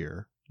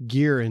gear.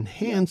 Gear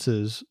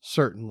enhances,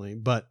 certainly,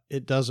 but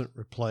it doesn't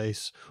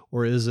replace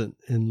or isn't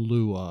in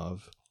lieu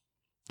of.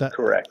 That,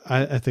 correct.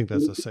 I think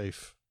that's a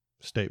safe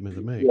statement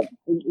to make.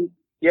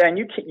 Yeah, and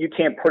you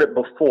can't put it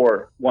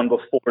before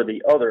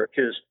the other,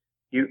 because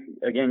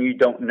you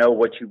don't know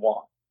what you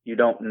want. You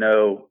don't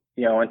know,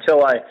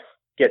 until I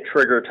get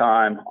trigger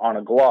time on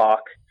a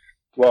Glock.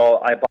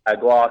 Well, I buy a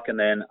Glock and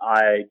then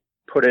I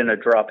put in a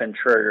drop-in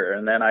trigger,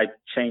 and then I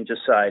change the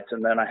sights,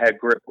 and then I had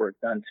grip work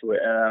done to it,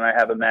 and then I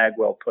have a mag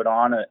well put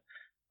on it.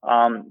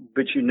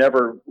 But you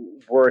never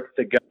work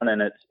the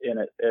gun at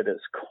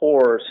its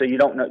core, so you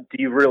don't know.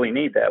 Do you really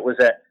need that? Was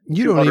that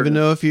you don't even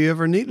know if you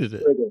ever needed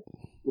it?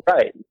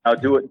 Right. Now,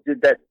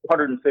 did that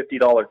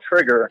 $150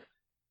 trigger?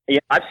 Yeah,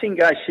 I've seen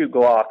guys shoot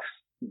Glocks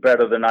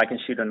better than I can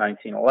shoot a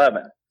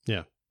 1911.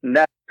 Yeah, and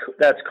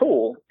that's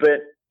cool.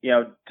 But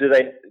do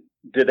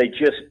they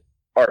just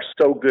are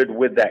so good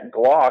with that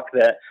Glock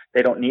that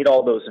they don't need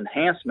all those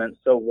enhancements.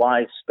 So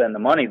why spend the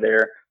money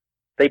there?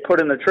 They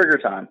put in the trigger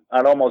time.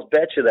 I'd almost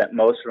bet you that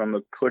most of them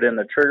have put in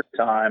the trigger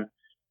time,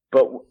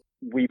 but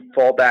we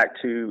fall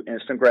back to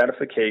instant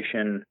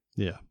gratification.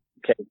 Yeah.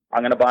 Okay,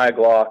 I'm going to buy a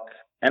Glock,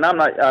 and I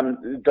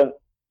don't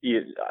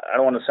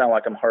want to sound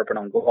like I'm harping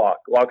on Glock.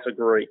 Glock's a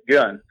great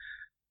gun.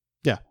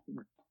 Yeah.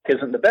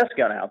 Isn't the best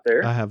gun out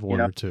there. I have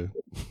one or two.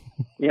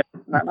 Yeah,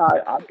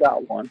 I've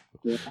got one.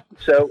 Yeah.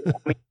 So, I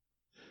mean,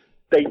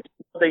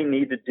 they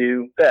need to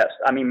do best.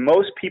 I mean,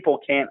 most people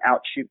can't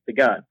outshoot the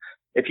gun.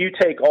 If you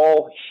take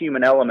all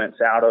human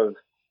elements out of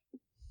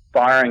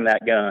firing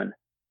that gun,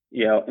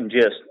 and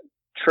just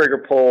trigger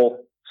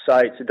pull,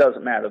 sights, it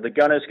doesn't matter. The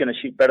gun is going to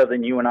shoot better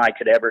than you and I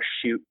could ever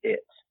shoot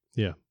it.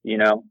 Yeah.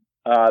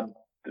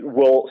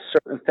 Will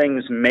certain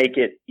things make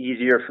it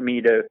easier for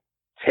me to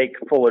take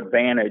full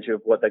advantage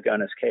of what the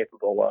gun is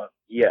capable of?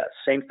 Yes.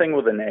 Same thing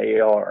with an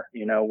AR.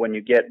 When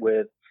you get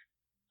with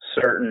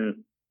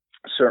certain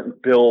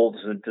builds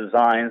and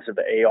designs of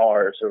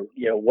ARs, or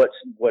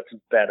what's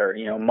better,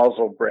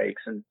 muzzle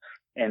brakes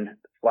and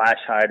flash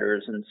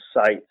hiders and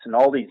sights and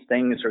all these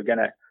things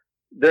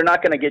they're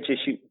not gonna get you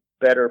shoot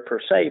better per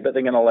se, but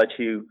they're gonna let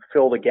you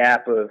fill the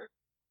gap of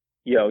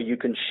you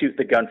can shoot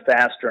the gun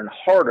faster and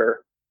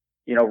harder,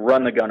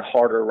 run the gun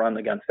harder, run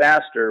the gun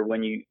faster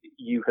when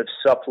you have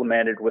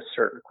supplemented with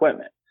certain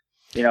equipment.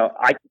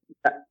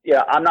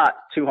 I'm not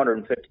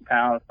 250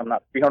 pounds, I'm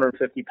not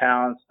 350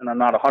 pounds, and I'm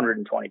not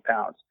 120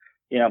 pounds.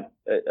 A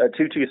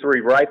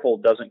 223 rifle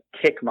doesn't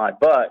kick my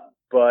butt,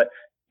 but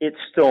it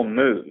still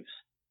moves.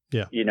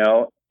 Yeah.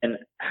 And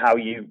how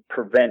you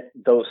prevent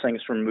those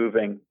things from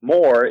moving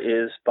more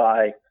is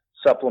by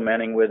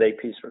supplementing with a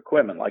piece of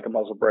equipment like a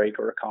muzzle brake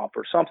or a comp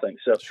or something.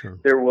 So sure.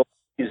 There will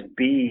always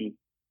be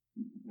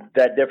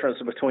that difference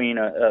between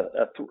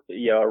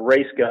a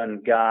race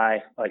gun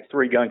guy, like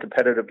 3-gun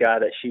competitive guy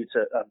that shoots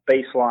a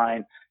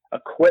baseline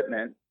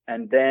equipment,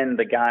 and then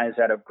the guys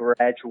that have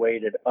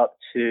graduated up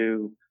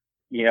to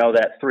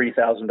that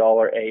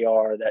 $3,000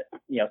 AR, that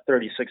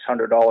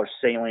 $3,600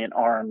 Salient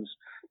Arms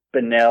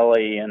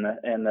Benelli, and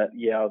the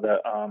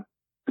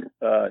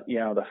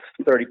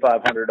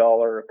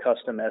 $3,500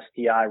 custom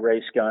STI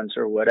race guns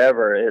or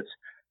whatever.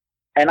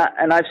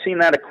 I've seen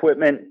that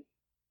equipment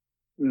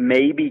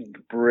maybe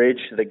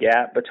bridge the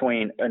gap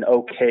between an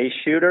okay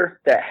shooter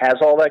that has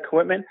all that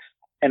equipment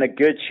and a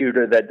good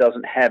shooter that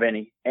doesn't have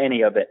any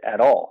of it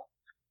at all.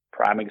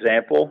 Prime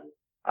example,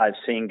 I've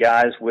seen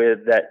guys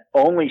that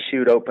only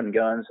shoot open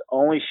guns,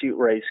 only shoot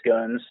race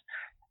guns,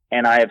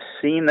 and I have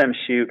seen them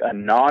shoot a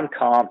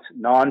non-comped,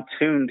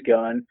 non-tuned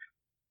gun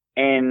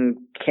and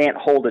can't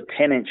hold a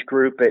 10-inch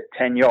group at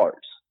 10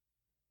 yards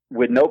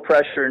with no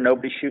pressure,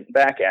 nobody shooting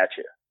back at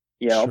you,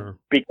 Sure.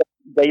 Because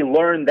they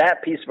learn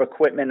that piece of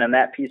equipment and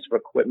that piece of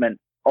equipment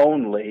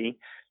only.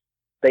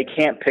 They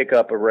can't pick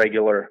up a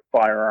regular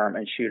firearm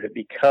and shoot it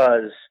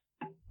because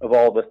of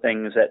all the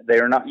things that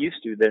they're not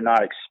used to, they're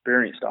not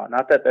experienced on.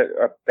 Not that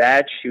they're a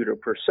bad shooter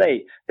per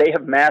se. They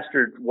have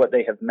mastered what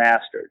they have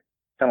mastered.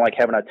 Kind of like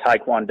having a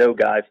Taekwondo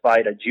guy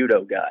fight a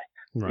judo guy,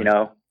 Right.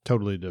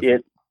 Totally different.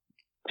 It's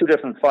two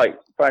different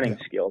fighting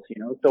skills,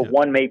 So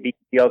one may beat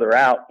the other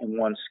out in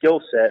one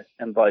skill set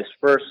and vice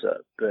versa.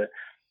 But,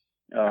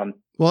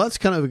 well, that's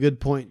kind of a good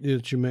point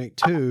that you make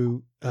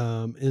too,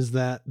 is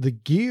that the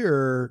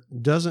gear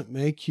doesn't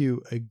make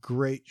you a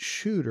great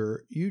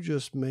shooter. You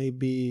just may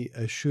be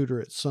a shooter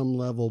at some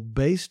level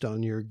based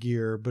on your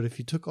gear. But if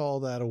you took all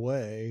that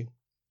away,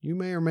 you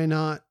may or may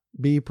not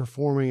be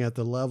performing at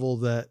the level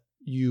that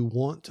you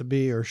want to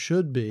be or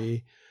should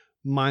be,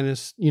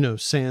 minus,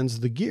 sans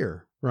the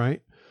gear,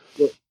 right?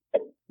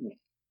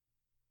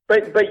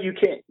 But you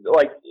can't,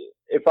 like,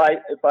 if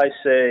I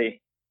say,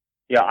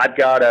 I've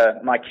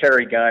got my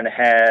carry gun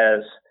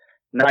has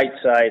night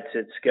sights,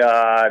 it's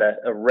got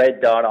a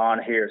red dot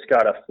on here, it's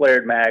got a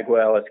flared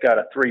magwell, it's got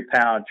a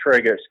 3-pound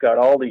trigger, it's got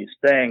all these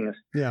things.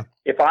 Yeah.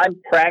 If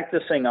I'm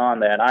practicing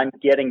on that, I'm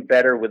getting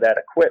better with that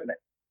equipment.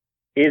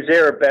 Is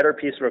there a better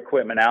piece of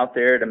equipment out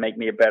there to make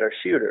me a better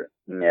shooter?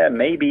 Yeah,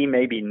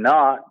 maybe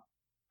not.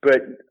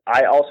 But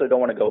I also don't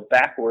want to go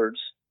backwards.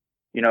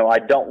 I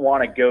don't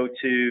want to go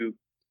to,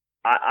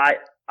 I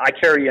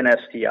carry an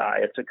STI.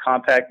 It's a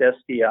compact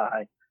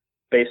STI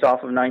based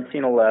off of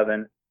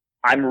 1911.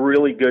 I'm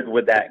really good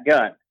with that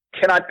gun.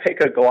 Can I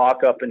pick a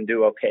Glock up and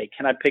do okay?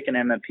 Can I pick an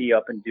M&P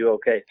up and do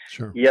okay?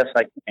 Sure. Yes,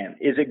 I can.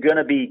 Is it going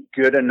to be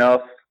good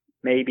enough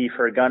maybe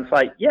for a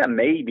gunfight? Yeah,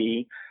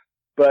 maybe.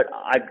 But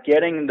I'm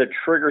getting the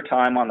trigger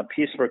time on the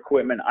piece of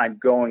equipment I'm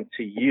going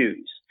to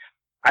use.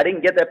 I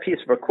didn't get that piece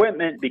of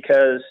equipment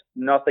because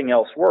nothing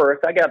else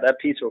worked. I got that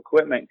piece of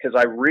equipment because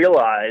I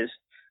realized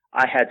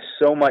I had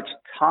so much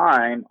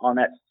time on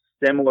that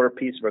similar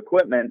piece of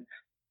equipment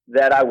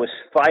that I was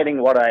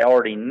fighting what I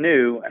already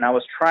knew, and I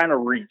was trying to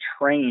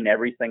retrain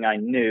everything I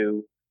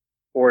knew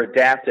or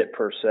adapt it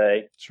per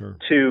se Sure.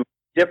 to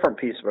different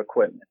piece of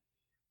equipment.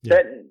 Yeah.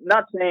 That,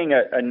 not saying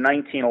a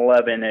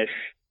 1911-ish,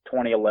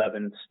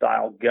 2011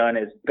 style gun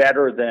is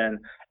better than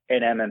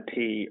an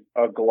M&P,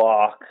 a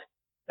Glock,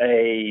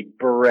 a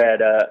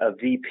Beretta, a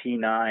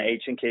VP9,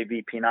 H&K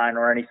VP9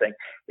 or anything.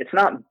 It's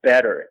not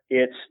better.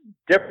 It's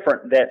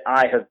different that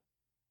I have,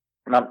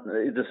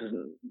 this is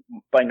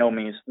by no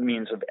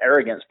means of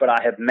arrogance, but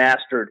I have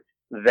mastered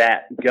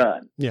that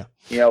gun. Yeah.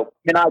 You know,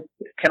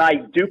 can I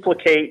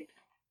duplicate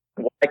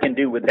what I can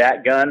do with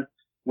that gun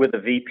with a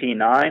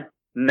VP9?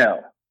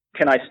 No.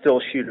 Can I still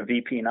shoot a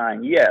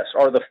VP9? Yes.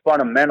 Are the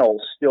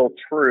fundamentals still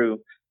true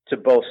to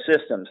both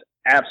systems?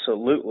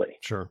 Absolutely.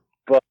 Sure.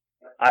 But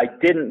I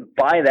didn't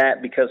buy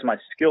that because my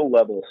skill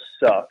level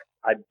sucked.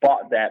 I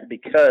bought that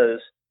because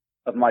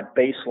of my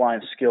baseline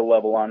skill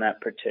level on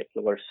that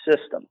particular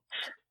system.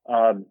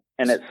 And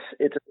it's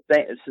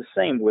the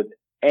same with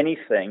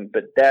anything,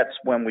 but that's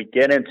when we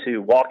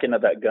walk into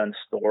that gun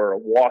store or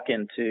walk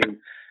into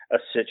a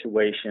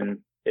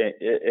situation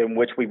in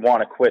which we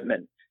want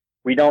equipment.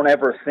 We don't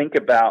ever think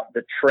about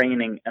the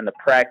training and the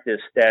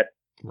practice that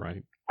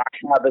right. I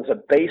have as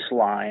a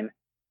baseline.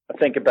 I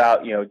think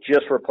about, you know,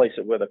 just replace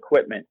it with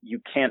equipment. You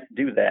can't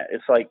do that.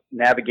 It's like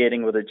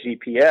navigating with a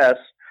GPS.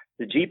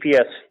 The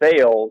GPS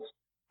fails.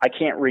 I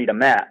can't read a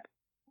map.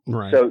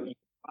 Right. So you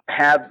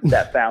have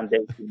that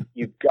foundation.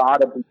 You've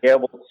got to be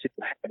able to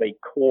have a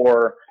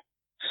core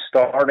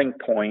starting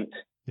point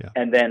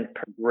and then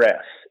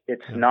progress.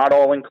 It's not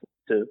all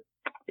inclusive.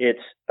 It's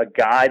a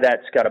guy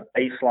that's got a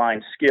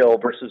baseline skill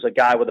versus a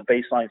guy with a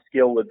baseline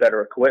skill with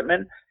better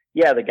equipment.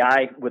 Yeah, the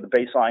guy with the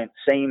baseline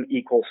same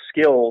equal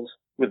skills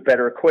with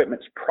better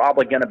equipment is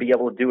probably going to be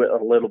able to do it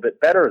a little bit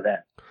better then.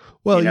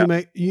 Well,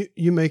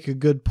 you make a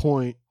good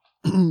point,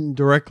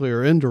 directly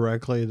or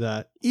indirectly,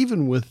 that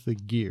even with the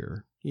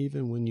gear,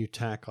 even when you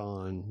tack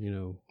on, you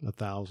know,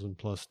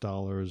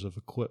 $1,000+ of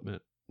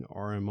equipment,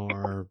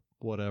 RMR,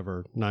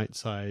 whatever, night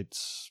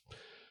sights,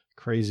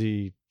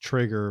 crazy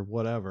trigger,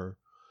 whatever,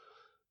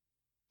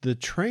 the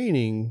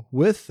training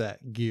with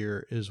that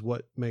gear is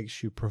what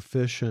makes you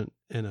proficient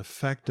and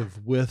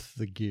effective with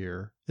the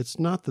gear. It's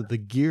not that the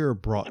gear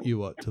brought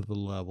you up to the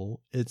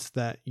level. It's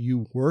that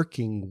you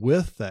working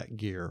with that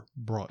gear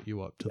brought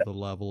you up to the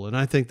level. And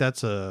I think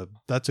that's a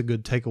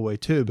good takeaway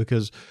too,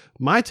 because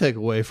my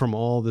takeaway from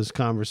all this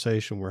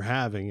conversation we're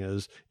having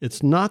is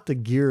it's not the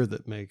gear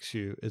that makes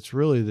you, it's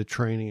really the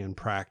training and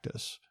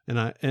practice.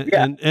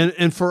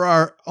 And for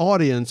our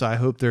audience, I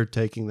hope they're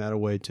taking that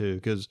away too,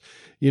 because,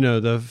 you know,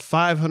 the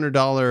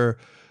 $500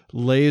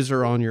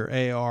 laser on your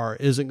AR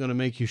isn't going to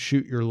make you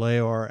shoot your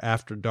LAR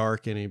after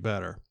dark any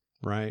better,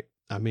 right?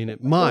 I mean,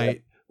 it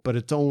might, but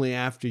it's only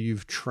after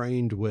you've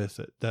trained with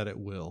it that it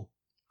will.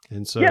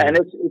 And so, and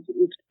it's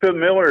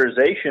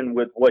familiarization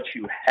with what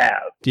you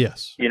have.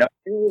 Yes, you know,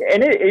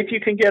 and if you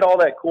can get all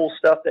that cool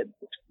stuff,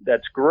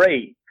 that's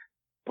great.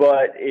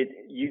 But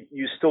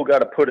you still got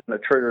to put in the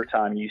trigger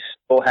time. You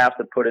still have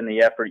to put in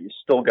the effort. You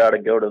still got to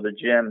go to the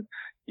gym.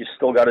 You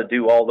still got to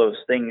do all those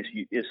things.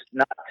 It's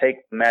not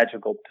take the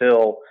magical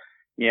pill,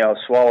 you know,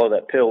 swallow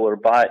that pill or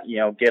buy, you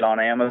know, get on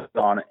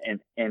Amazon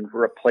and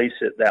replace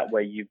it that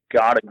way. You've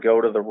got to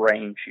go to the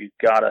range. You've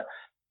got to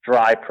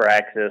dry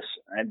practice.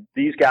 And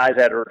these guys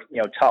that are,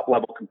 you know, top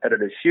level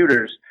competitive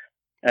shooters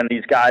and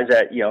these guys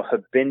that, you know,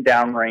 have been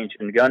downrange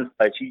in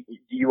gunfights,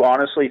 you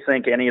honestly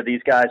think any of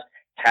these guys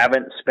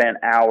haven't spent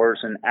hours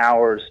and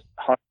hours,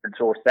 hundreds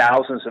or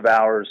thousands of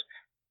hours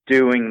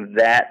doing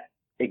that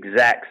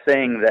exact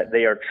thing that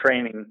they are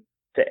training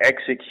to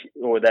execute,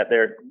 or that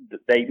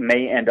they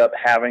may end up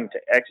having to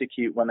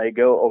execute when they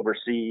go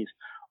overseas,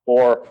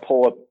 or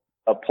pull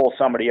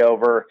somebody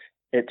over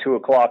at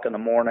 2:00 in the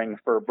morning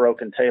for a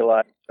broken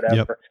taillight,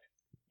 whatever.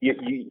 Yep.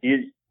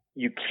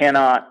 You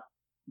cannot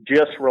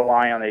just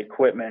rely on the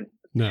equipment.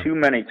 No. Too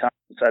many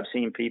times I've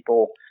seen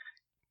people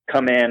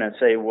come in and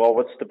say, well,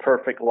 what's the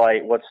perfect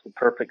light? What's the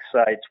perfect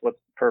sights? What's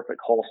the perfect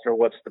holster?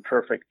 What's the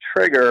perfect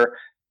trigger?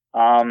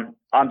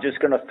 I'm just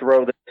going to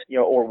throw this, you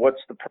know, or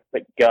what's the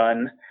perfect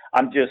gun?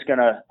 I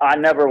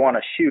never want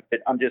to shoot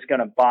it. I'm just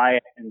going to buy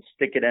it and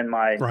stick it in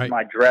my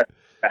dress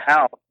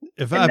house.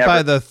 If I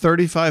buy the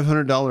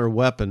 $3,500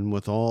 weapon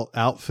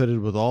outfitted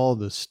with all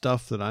the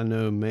stuff that I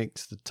know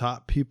makes the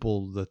top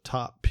people,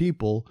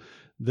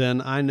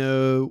 then I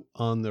know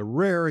on the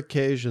rare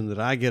occasion that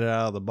I get it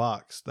out of the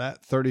box,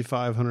 that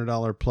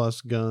 $3,500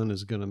 plus gun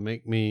is going to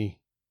make me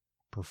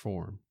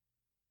perform.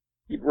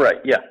 Right.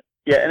 Yeah.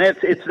 Yeah. And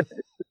it's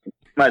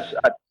much.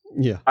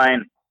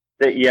 Find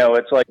that, you know,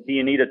 it's like, do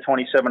you need a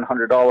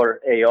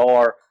 $2,700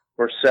 AR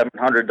or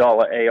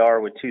 $700 AR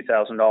with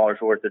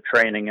 $2,000 worth of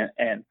training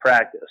and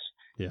practice?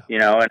 Yeah. You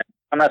know, and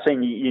I'm not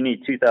saying you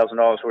need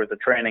 $2,000 worth of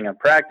training and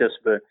practice,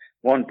 but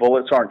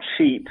bullets aren't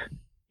cheap.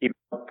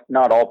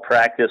 Not all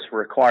practice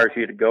requires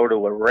you to go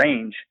to a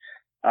range.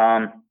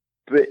 But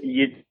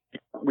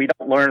we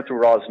don't learn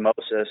through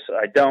osmosis.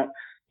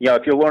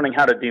 If you're learning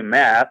how to do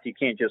math, you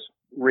can't just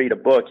read a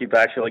book. You've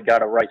actually got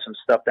to write some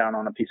stuff down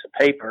on a piece of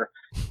paper.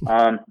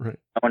 Right.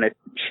 When it's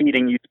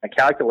cheating using a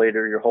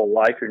calculator your whole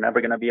life, you're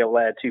never going to be able to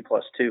add 2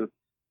 + 2,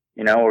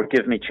 you know, or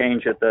give me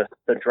change at the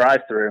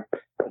drive-through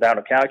without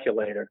a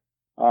calculator.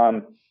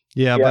 But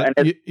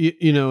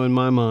you know, in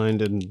my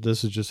mind, and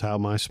this is just how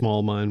my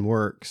small mind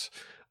works,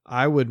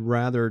 I would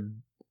rather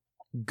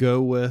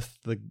go with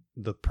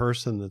the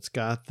person that's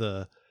got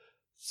the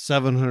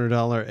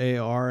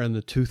 $700 AR and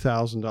the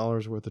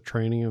 $2,000 worth of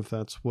training, if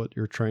that's what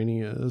your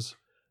training is,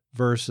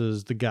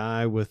 versus the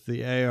guy with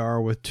the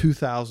AR with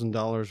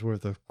 $2,000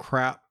 worth of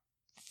crap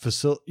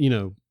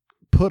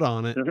put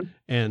on it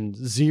and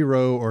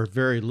zero or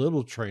very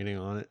little training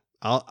on it.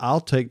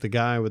 I'll take the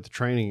guy with the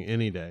training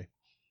any day.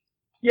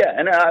 Yeah,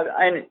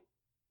 and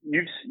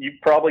you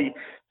probably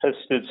have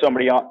stood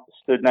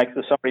next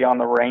to somebody on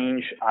the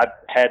range. I've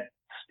had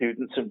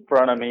students in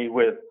front of me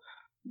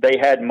they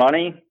had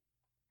money.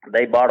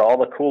 They bought all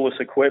the coolest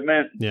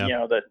equipment, the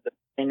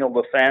Daniel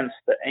Defense,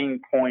 the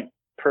Aimpoint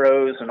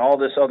Pros, and all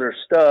this other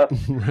stuff.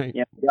 Right.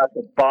 Got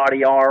the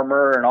body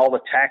armor and all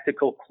the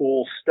tactical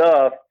cool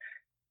stuff,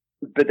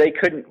 but they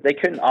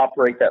couldn't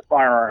operate that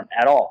firearm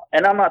at all.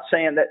 And I'm not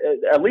saying that.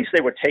 At least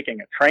they were taking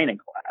a training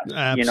class.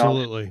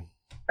 Absolutely.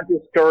 I'm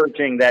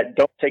discouraging that.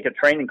 Don't take a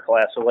training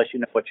class unless you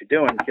know what you're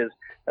doing, because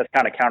that's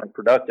kind of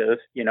counterproductive.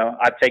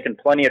 I've taken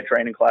plenty of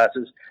training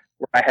classes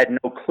where I had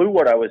no clue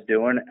what I was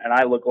doing, and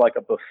I look like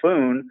a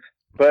buffoon.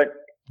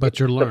 But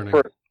you're learning,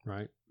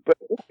 right? But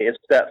it's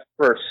that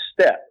first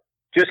step.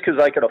 Just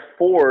because I could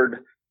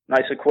afford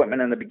nice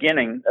equipment in the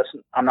beginning,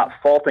 I'm not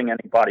faulting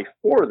anybody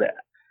for that.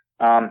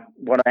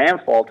 What I am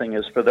faulting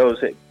is for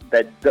those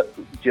that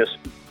just,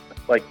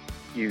 like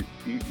you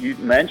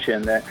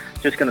mentioned, that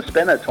just going to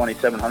spend that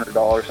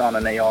 $2,700 on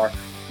an AR,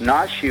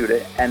 not shoot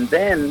it, and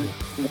then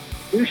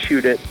you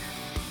shoot it,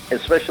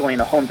 especially in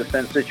a home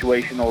defense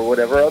situation or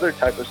whatever other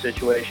type of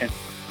situation,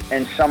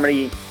 and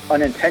somebody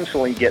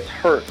unintentionally gets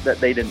hurt that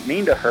they didn't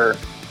mean to hurt,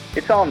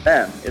 it's on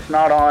them. It's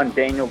not on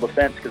Daniel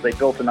Defense because they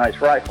built a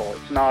nice rifle.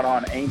 It's not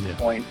on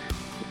Aimpoint.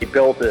 They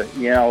built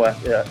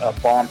a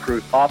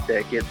bomb-proof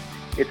optic.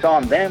 It's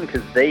on them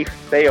because they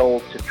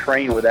failed to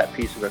train with that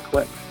piece of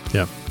equipment.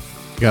 Yeah.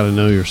 You got to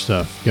know your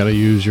stuff. You got to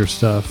use your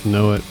stuff,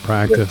 know it,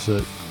 practice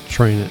it,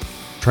 train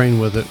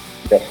with it.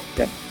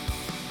 Yeah.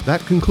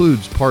 That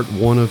concludes part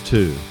 1 of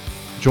 2.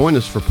 Join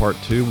us for part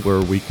 2,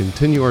 where we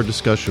continue our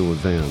discussion with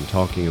Van,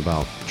 talking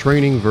about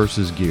training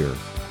versus gear.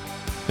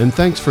 And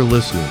thanks for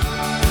listening.